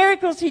seeing the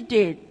miracles he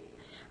did,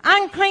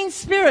 unclean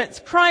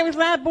spirits, crying with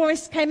loud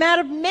voice, came out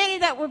of many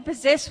that were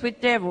possessed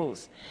with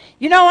devils.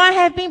 You know, I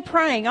have been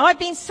praying. I've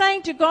been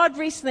saying to God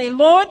recently,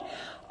 Lord,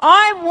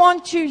 I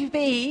want to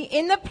be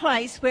in the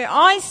place where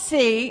I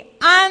see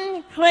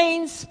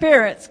unclean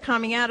spirits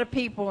coming out of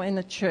people in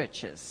the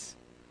churches.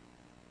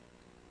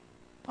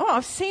 Oh,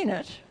 I've seen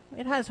it.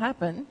 It has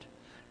happened.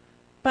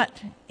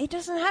 But it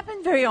doesn't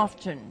happen very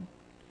often.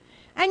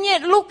 And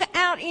yet look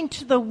out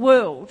into the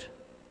world,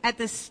 at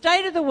the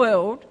state of the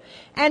world,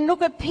 and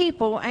look at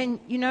people, and,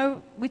 you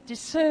know, with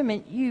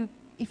discernment,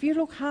 if you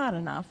look hard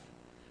enough,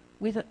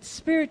 with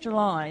spiritual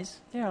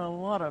eyes, there are a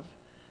lot of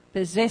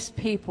possessed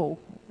people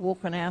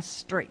walking our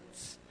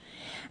streets.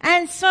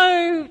 And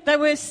so they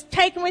were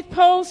taken with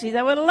palsy,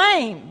 they were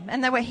lame,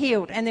 and they were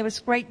healed, and there was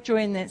great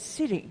joy in that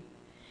city.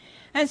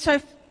 And so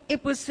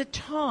it was the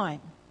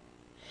time,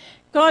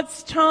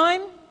 God's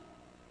time,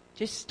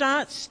 to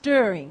start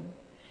stirring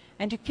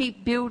and to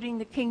keep building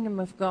the kingdom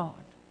of God.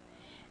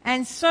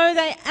 And so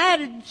they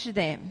added to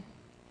them.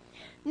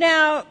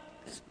 Now,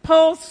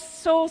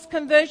 Saul's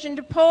conversion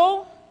to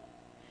Paul,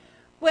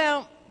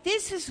 well,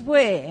 this is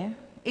where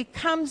it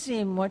comes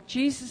in what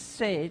Jesus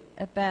said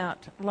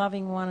about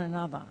loving one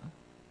another.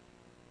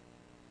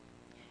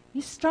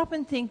 You stop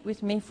and think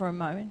with me for a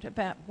moment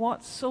about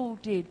what Saul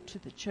did to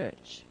the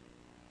church.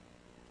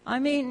 I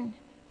mean,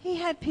 he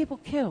had people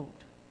killed.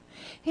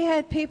 He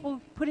had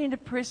people put into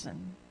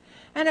prison.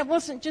 And it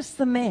wasn't just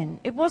the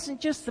men. It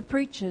wasn't just the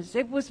preachers.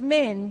 It was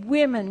men,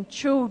 women,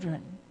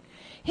 children.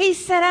 He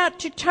set out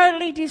to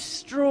totally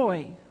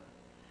destroy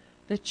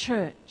the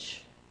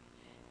church.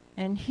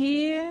 And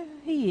here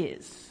he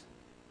is,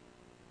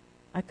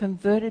 a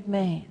converted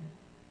man.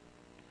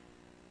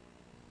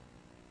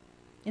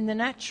 In the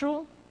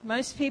natural,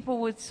 most people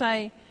would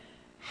say,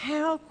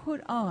 how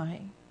could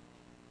I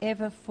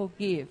ever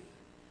forgive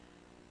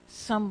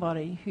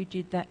somebody who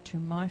did that to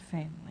my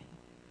family?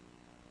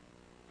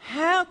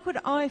 How could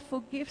I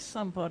forgive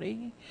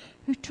somebody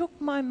who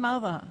took my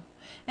mother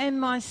and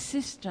my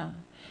sister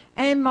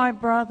and my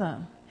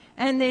brother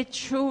and their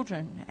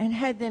children and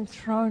had them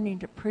thrown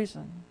into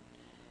prison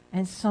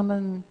and some of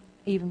them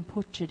even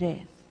put to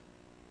death?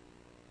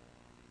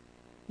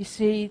 You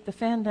see, the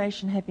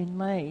foundation had been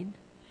laid,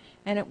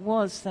 and it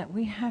was that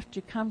we have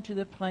to come to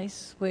the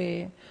place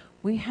where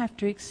we have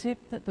to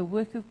accept that the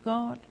work of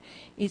God,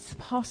 it's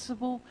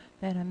possible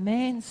that a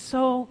man's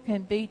soul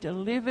can be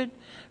delivered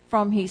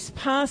from his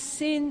past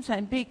sins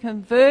and be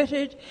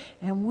converted,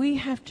 and we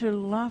have to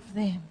love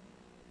them.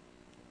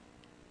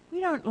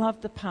 We don't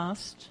love the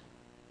past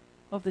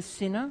of the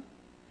sinner,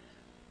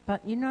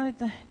 but you know,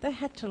 they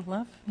had to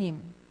love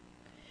him.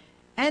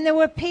 And there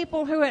were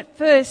people who at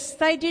first,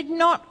 they did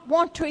not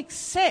want to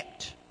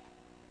accept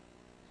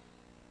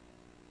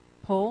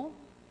Paul.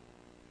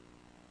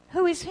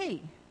 Who is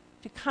he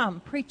to come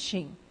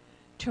preaching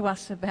to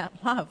us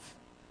about love?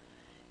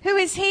 Who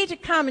is he to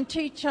come and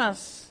teach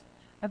us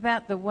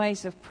about the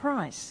ways of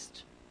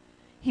Christ?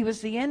 He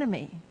was the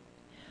enemy.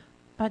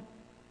 But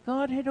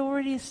God had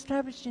already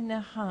established in their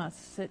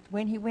hearts that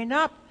when he went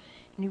up,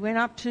 and he went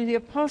up to the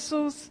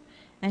apostles,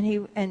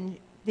 and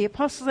the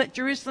apostles at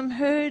Jerusalem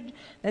heard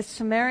that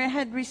Samaria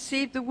had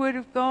received the word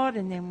of God,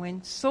 and then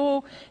when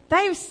Saul,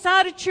 they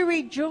started to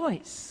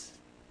rejoice.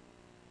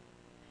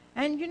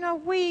 And you know,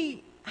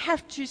 we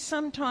have to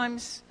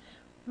sometimes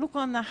look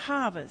on the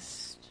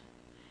harvest,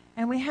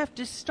 and we have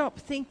to stop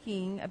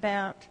thinking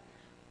about,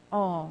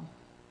 oh,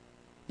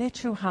 they're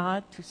too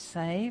hard to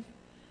save.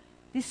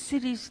 This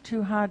city's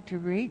too hard to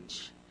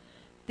reach.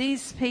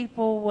 These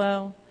people,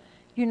 well,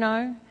 you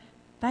know,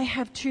 they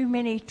have too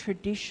many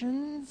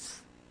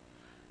traditions.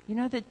 You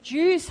know, the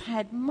Jews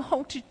had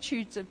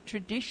multitudes of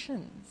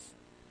traditions.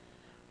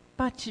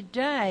 But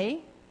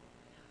today,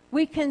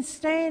 we can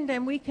stand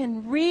and we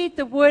can read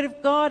the Word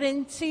of God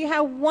and see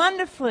how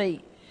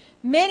wonderfully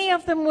many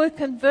of them were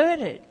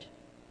converted.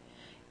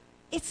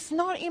 It's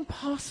not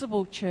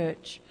impossible,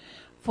 church,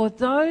 for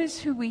those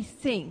who we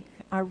think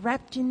are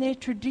wrapped in their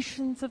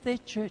traditions of their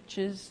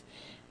churches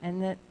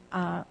and that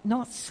are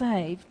not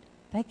saved,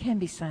 they can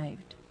be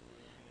saved.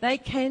 They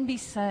can be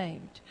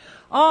saved.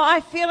 Oh,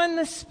 I feel in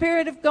the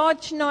Spirit of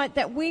God tonight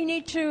that we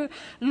need to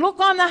look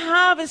on the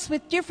harvest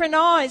with different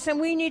eyes,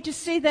 and we need to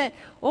see that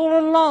all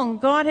along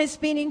God has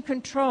been in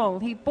control.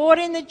 He brought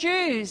in the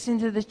Jews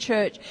into the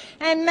church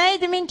and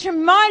made them into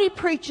mighty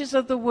preachers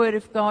of the Word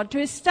of God to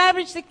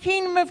establish the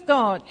kingdom of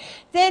God.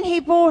 Then He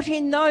brought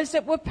in those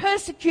that were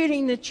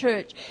persecuting the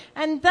church,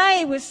 and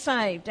they were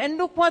saved. And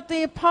look what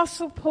the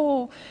Apostle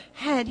Paul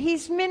had.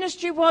 His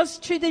ministry was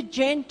to the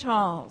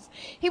Gentiles.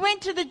 He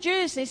went to the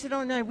Jews and he said,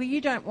 oh no, well, you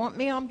don't want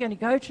me. I'm going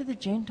to go to the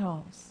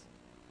Gentiles.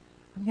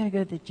 I'm going to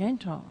go to the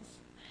Gentiles.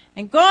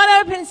 And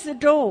God opens the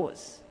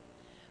doors,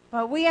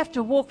 but we have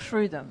to walk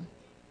through them.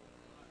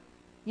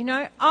 You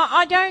know,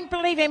 I don't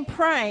believe in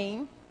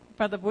praying,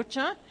 Brother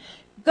Butcher.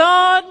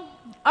 God,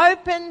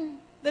 open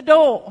the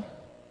door.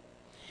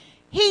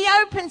 He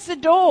opens the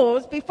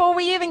doors before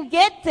we even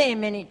get there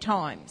many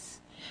times.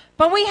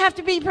 But we have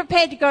to be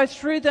prepared to go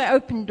through the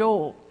open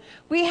door.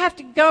 We have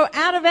to go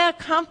out of our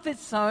comfort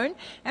zone,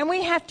 and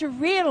we have to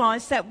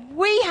realize that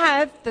we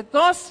have the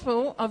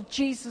gospel of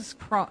Jesus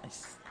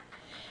Christ.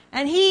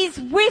 And He's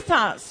with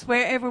us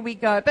wherever we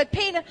go. But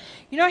Peter,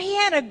 you know, he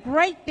had a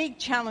great big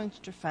challenge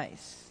to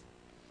face.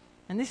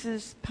 And this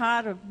is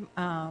part of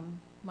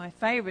my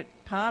favourite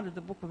part of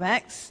the book of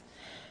Acts.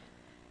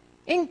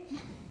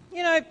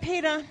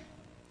 Peter,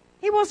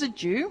 he was a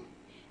Jew,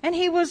 and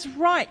he was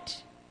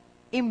right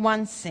in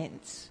one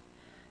sense,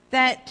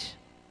 that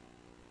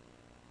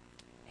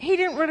he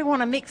didn't really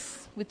want to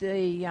mix with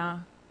the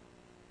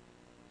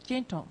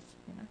Gentiles,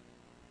 you know.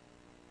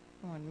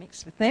 He didn't want to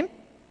mix with them.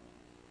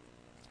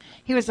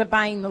 He was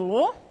obeying the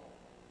law.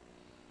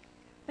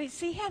 But you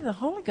see, he had the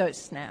Holy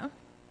Ghost now.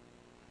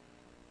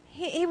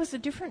 He was a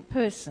different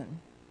person.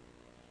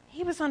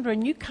 He was under a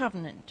new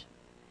covenant.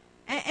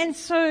 And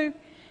so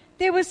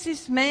there was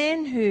this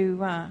man who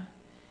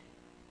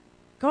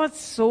God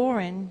saw,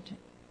 and,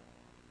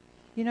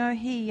 you know,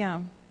 he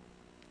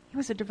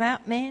was a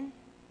devout man.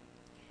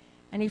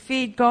 And he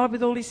feared God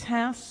with all his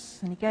house,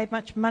 and he gave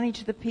much money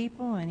to the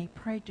people, and he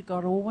prayed to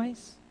God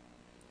always.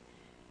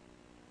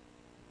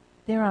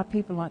 There are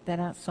people like that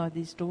outside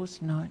these doors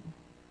tonight.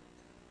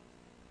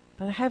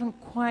 But they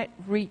haven't quite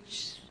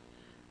reached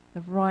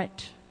the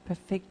right,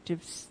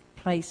 perfective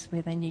place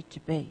where they need to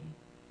be.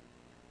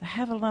 They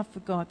have a love for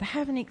God. They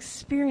have an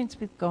experience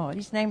with God.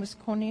 His name was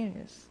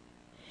Cornelius.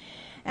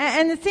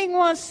 And the thing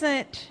was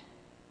that,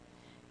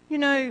 you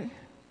know,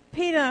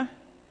 Peter,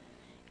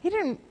 he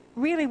didn't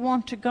really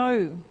want to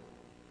go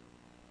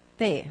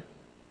there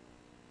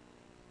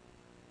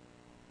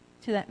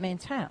to that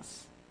man's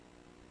house,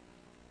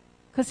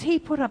 because he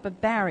put up a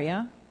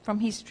barrier from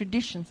his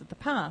traditions of the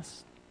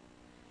past.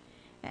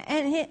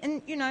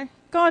 And you know,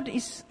 God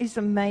is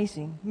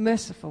amazing,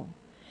 merciful,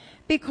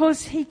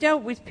 because He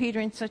dealt with Peter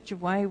in such a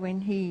way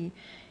when he,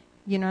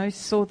 you know,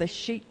 saw the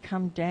sheet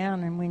come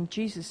down, and when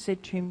Jesus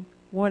said to him,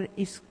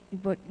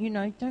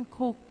 don't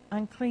call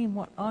unclean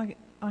what I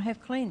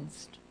have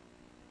cleansed.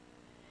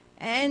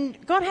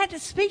 And God had to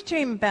speak to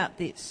him about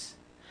this.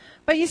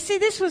 But you see,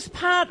 this was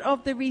part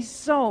of the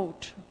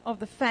result of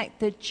the fact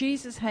that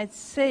Jesus had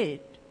said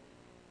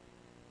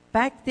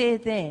back there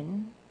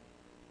then,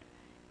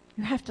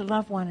 you have to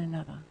love one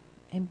another,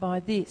 and by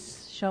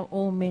this shall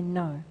all men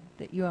know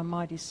that you are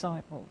my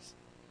disciples.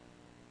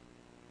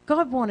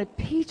 God wanted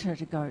Peter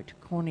to go to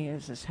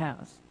Cornelius'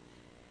 house.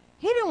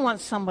 He didn't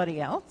want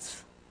somebody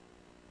else.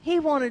 He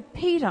wanted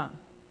Peter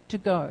to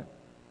go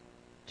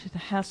to the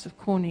house of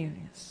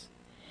Cornelius.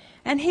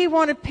 And he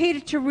wanted Peter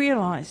to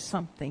realize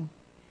something.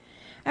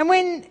 And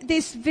when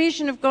this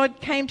vision of God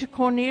came to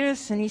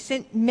Cornelius, and he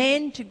sent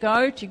men to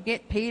go to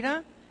get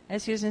Peter,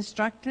 as he was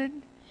instructed,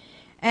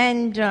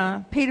 and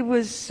Peter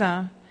was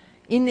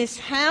in this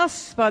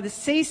house by the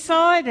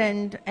seaside,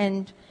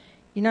 and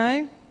you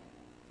know,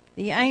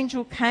 the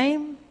angel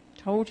came,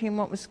 told him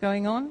what was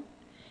going on.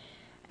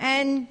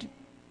 And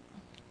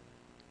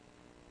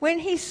when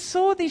he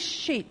saw this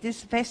sheet,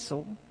 this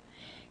vessel,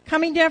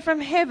 coming down from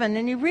heaven,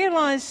 and he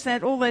realized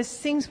that all those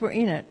things were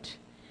in it,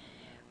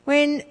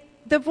 when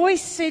the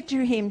voice said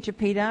to him, to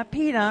Peter,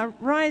 Peter,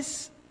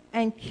 rise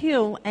and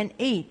kill and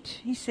eat,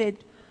 he said,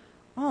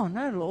 oh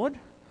no, Lord.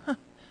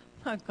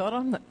 Oh God,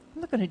 I'm not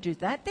going to do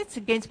that. That's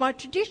against my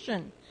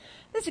tradition.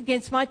 That's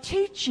against my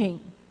teaching.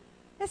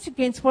 That's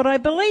against what I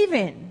believe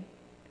in.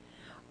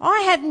 I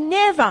have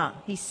never,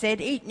 he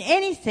said, eaten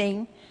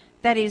anything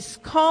that is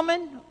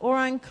common or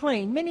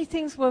unclean. Many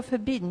things were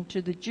forbidden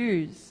to the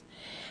Jews.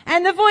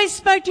 And the voice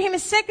spoke to him a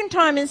second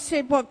time and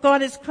said, what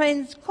God has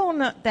cleansed, call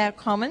not thou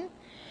common.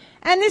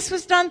 And this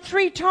was done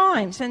 3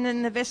 times, and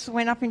then the vessel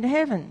went up into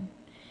heaven.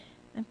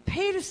 And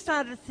Peter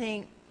started to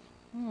think,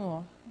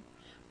 oh,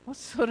 what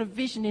sort of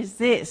vision is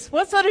this?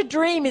 What sort of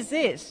dream is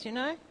this, you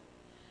know?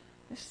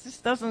 This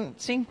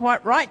doesn't seem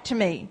quite right to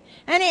me.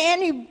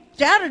 And he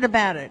doubted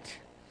about it.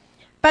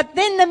 But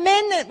then the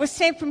men that were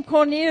sent from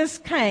Cornelius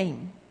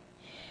came.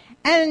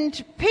 And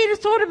Peter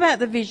thought about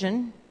the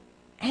vision,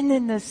 And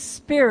then the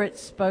Spirit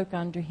spoke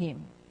unto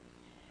him.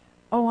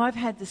 Oh, I've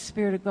had the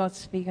Spirit of God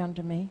speak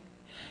unto me.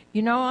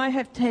 You know, I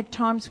have had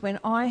times when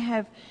I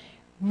have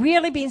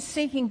really been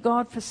seeking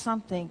God for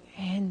something,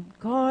 and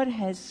God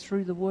has,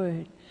 through the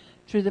Word,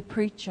 through the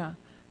preacher,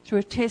 through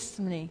a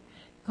testimony,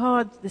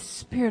 God, the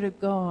Spirit of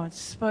God,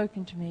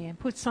 spoken to me and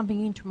put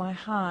something into my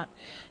heart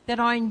that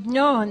I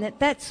know, and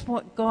that's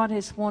what God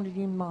has wanted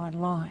in my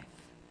life.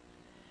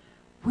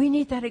 We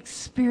need that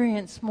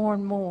experience more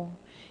and more.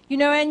 You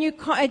know,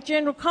 a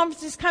general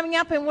conference is coming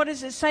up, and what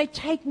does it say?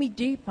 Take me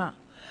deeper.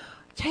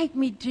 Take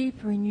me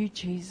deeper in you,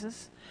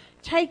 Jesus.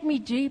 Take me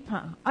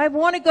deeper. I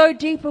want to go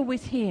deeper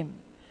with him.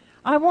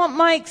 I want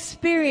my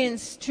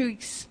experience to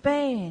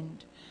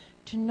expand,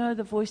 to know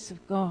the voice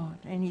of God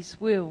and his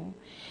will.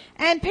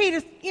 And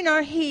Peter, you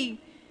know,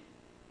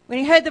 when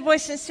he heard the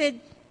voice it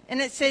said,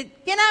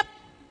 get up,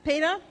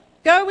 Peter,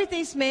 go with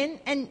these men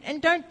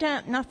and don't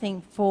doubt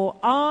nothing, for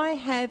I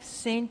have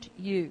sent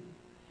you.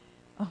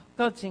 Oh,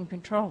 God's in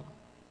control.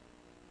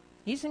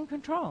 He's in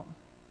control.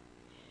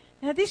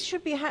 Now, this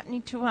should be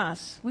happening to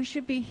us. We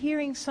should be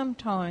hearing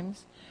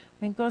sometimes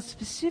when God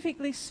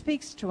specifically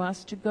speaks to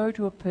us to go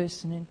to a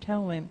person and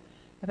tell them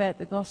about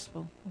the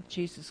gospel of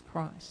Jesus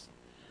Christ.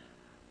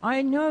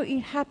 I know it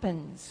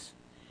happens.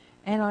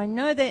 And I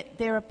know that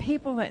there are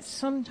people that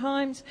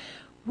sometimes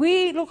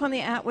we look on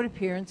the outward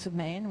appearance of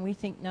man and we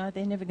think, no,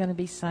 they're never going to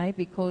be saved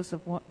because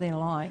of what they're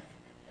like.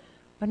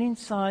 But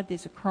inside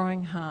there's a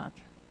crying heart.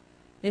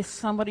 There's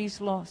somebody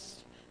who's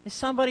lost. There's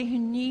somebody who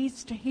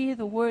needs to hear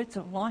the words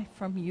of life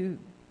from you.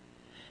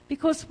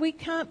 Because we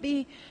can't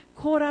be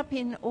caught up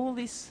in all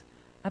this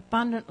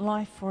abundant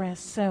life for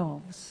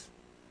ourselves.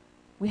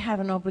 We have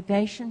an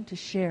obligation to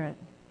share it,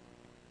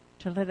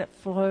 to let it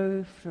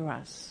flow through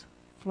us,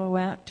 flow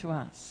out to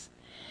us.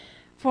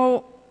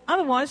 For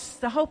otherwise,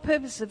 the whole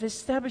purpose of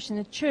establishing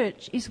the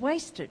church is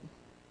wasted.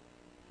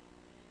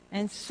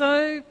 And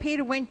so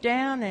Peter went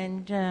down,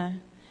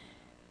 and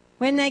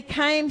when they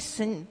came,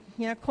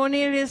 you know,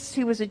 Cornelius,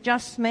 he was a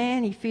just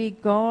man, he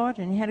feared God,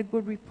 and he had a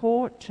good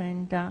report.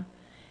 And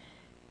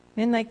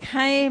when they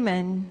came,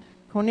 and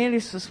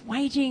Cornelius was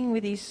waiting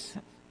with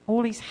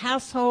all his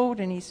household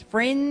and his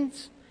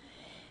friends,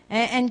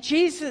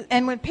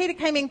 and when Peter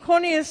came in,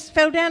 Cornelius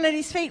fell down at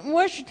his feet and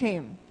worshipped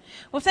him.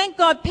 Well, thank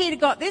God Peter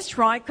got this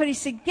right, because he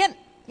said, get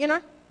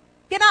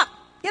up.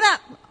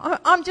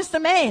 I'm just a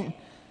man.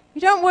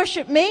 You don't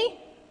worship me.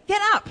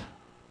 Get up.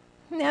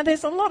 Now,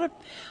 there's a lot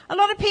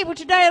of people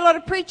today, a lot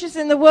of preachers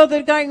in the world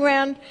that are going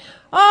around,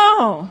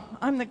 oh,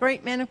 I'm the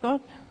great man of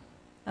God.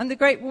 I'm the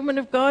great woman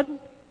of God.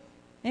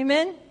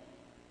 Amen?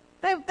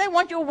 They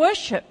want your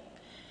worship.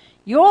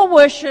 Your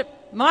worship,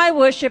 my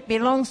worship,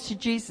 belongs to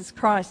Jesus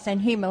Christ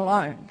and him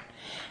alone.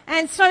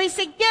 And so he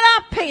said, get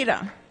up,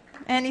 Peter.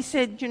 And he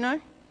said, you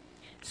know.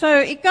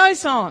 So it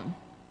goes on.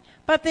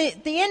 But the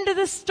end of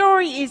the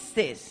story is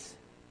this,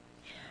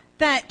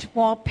 that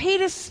while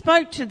Peter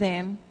spoke to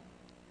them,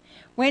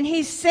 when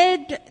he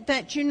said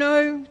that, you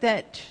know,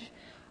 that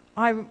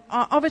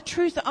of a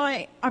truth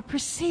I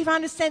perceive, I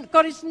understand that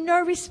God is no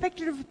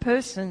respecter of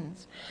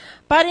persons,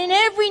 but in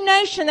every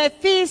nation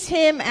that fears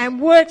him and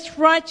works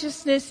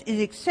righteousness is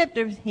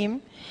accepted of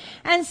him.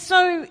 And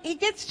so he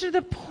gets to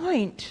the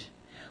point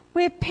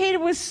where Peter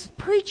was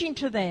preaching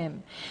to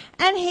them,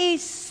 and he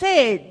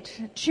said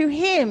to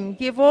him,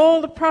 give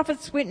all the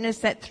prophets witness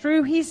that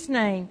through his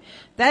name,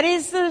 that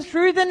is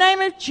through the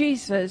name of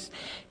Jesus,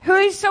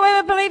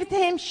 whosoever believeth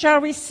in him shall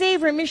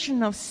receive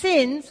remission of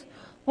sins.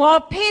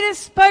 While Peter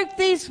spoke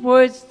these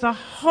words, the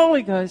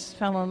Holy Ghost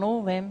fell on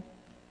all them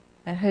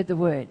that heard the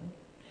word.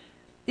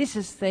 This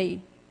is the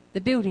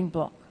building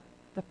block,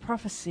 the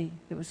prophecy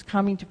that was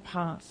coming to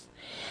pass.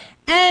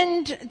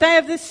 And they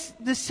of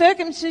the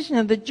circumcision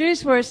of the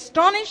Jews were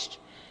astonished,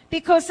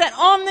 because that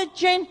on the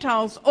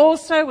Gentiles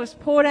also was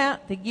poured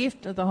out the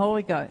gift of the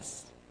Holy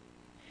Ghost.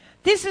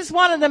 This is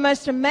one of the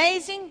most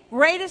amazing,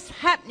 greatest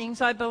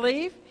happenings, I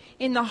believe,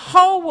 in the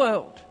whole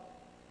world,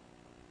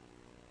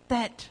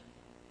 that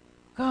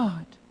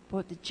God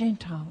brought the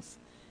Gentiles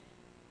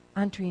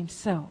unto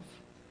himself.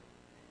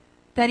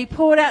 That he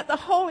poured out the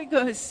Holy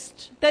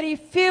Ghost, that he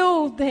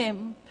filled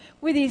them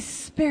with his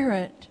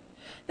Spirit,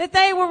 that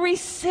they were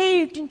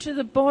received into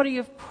the body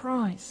of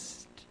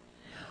Christ.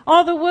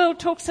 Oh, the world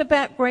talks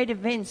about great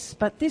events,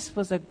 but this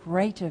was a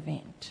great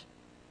event.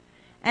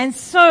 And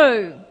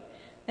so,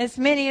 as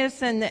many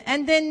as, and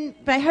then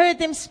they heard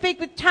them speak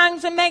with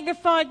tongues and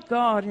magnified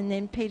God. And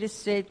then Peter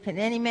said, can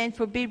any man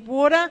forbid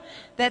water,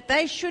 that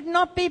they should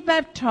not be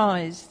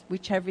baptized,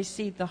 which have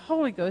received the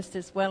Holy Ghost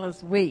as well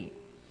as we?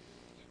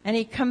 And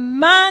he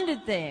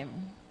commanded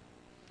them.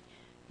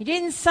 He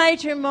didn't say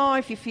to him, oh,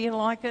 if you feel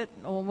like it,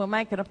 or we'll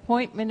make an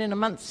appointment in a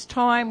month's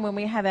time when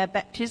we have our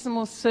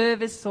baptismal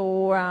service,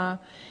 or,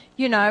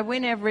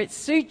 whenever it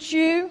suits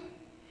you.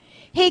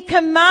 He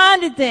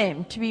commanded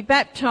them to be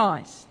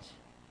baptized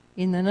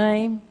in the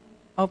name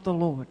of the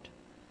Lord.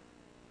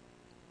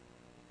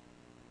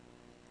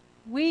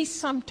 We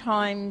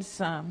sometimes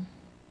don't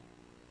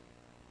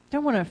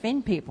want to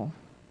offend people,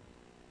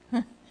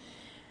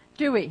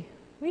 do we?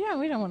 We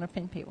don't want to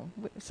offend people.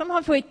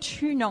 Sometimes we're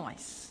too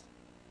nice.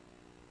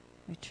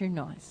 We're too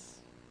nice.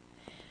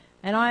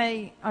 And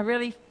I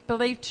really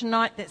believe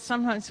tonight that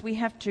sometimes we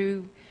have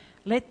to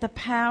let the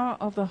power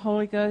of the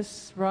Holy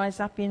Ghost rise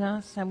up in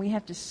us, and we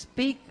have to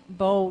speak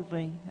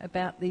boldly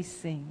about these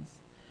things.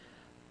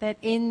 That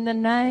in the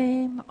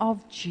name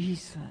of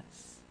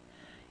Jesus,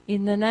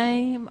 in the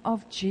name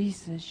of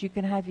Jesus, you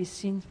can have your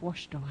sins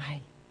washed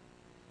away.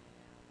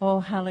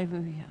 Oh,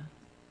 hallelujah.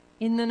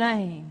 In the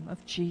name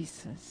of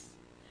Jesus.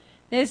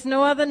 There's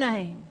no other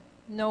name,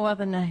 no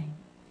other name.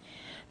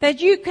 That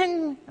you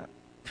can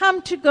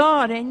come to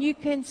God and you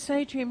can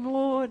say to him,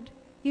 Lord,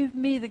 give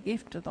me the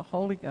gift of the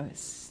Holy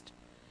Ghost.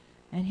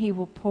 And he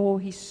will pour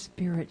his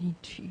Spirit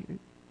into you.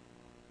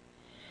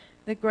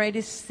 The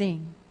greatest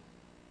thing.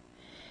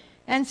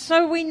 And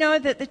so we know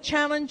that the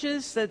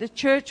challenges that the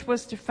church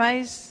was to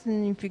face,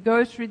 and if you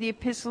go through the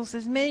epistles,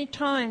 there's many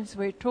times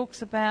where it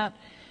talks about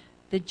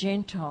the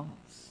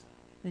Gentiles,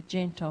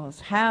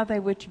 how they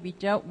were to be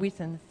dealt with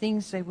and the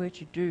things they were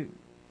to do.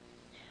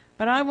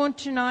 But I want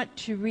tonight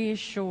to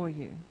reassure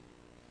you,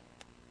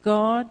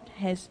 God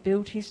has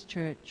built his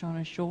church on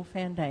a sure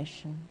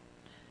foundation,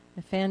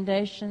 the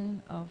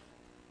foundation of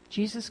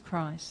Jesus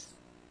Christ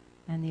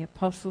and the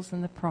apostles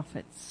and the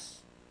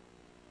prophets.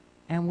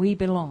 And we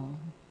belong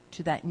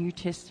to that New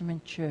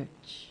Testament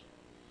church.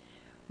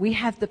 We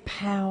have the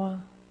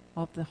power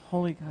of the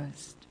Holy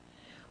Ghost.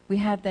 We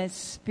have that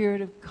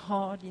Spirit of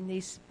God in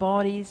these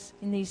bodies,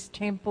 in these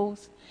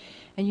temples.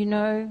 And you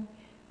know,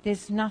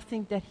 there's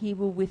nothing that he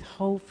will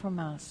withhold from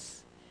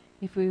us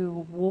if we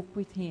will walk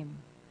with him.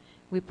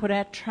 We put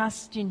our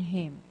trust in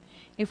him.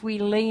 If we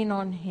lean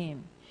on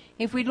him.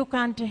 If we look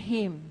unto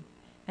him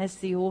as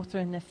the author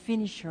and the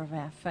finisher of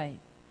our faith.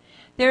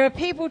 There are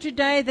people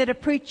today that are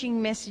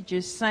preaching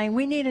messages saying,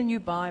 we need a new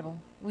Bible.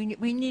 We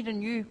need a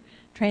new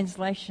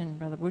translation,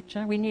 Brother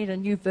Butcher. We need a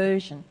new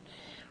version.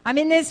 I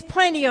mean, there's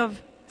plenty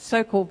of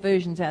so-called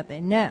versions out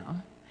there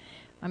now.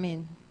 I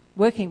mean,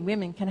 working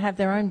women can have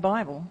their own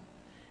Bible.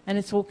 And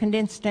it's all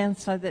condensed down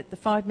so that the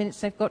 5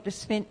 minutes they've got to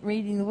spend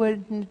reading the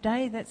Word in a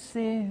day, that's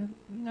their,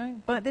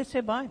 that's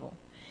their Bible.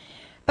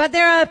 But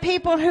there are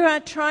people who are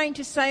trying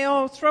to say,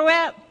 oh, throw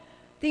out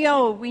the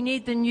old, we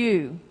need the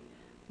new.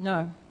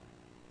 No.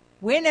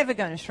 We're never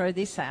going to throw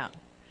this out.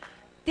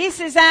 This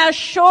is our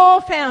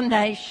sure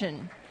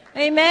foundation.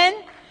 Amen?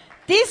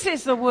 This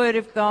is the Word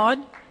of God,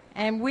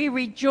 and we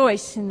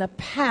rejoice in the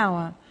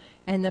power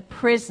and the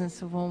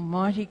presence of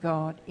Almighty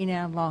God in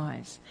our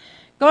lives.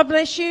 God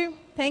bless you.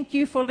 Thank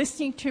you for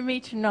listening to me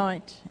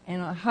tonight,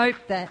 and I hope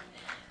that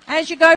as you go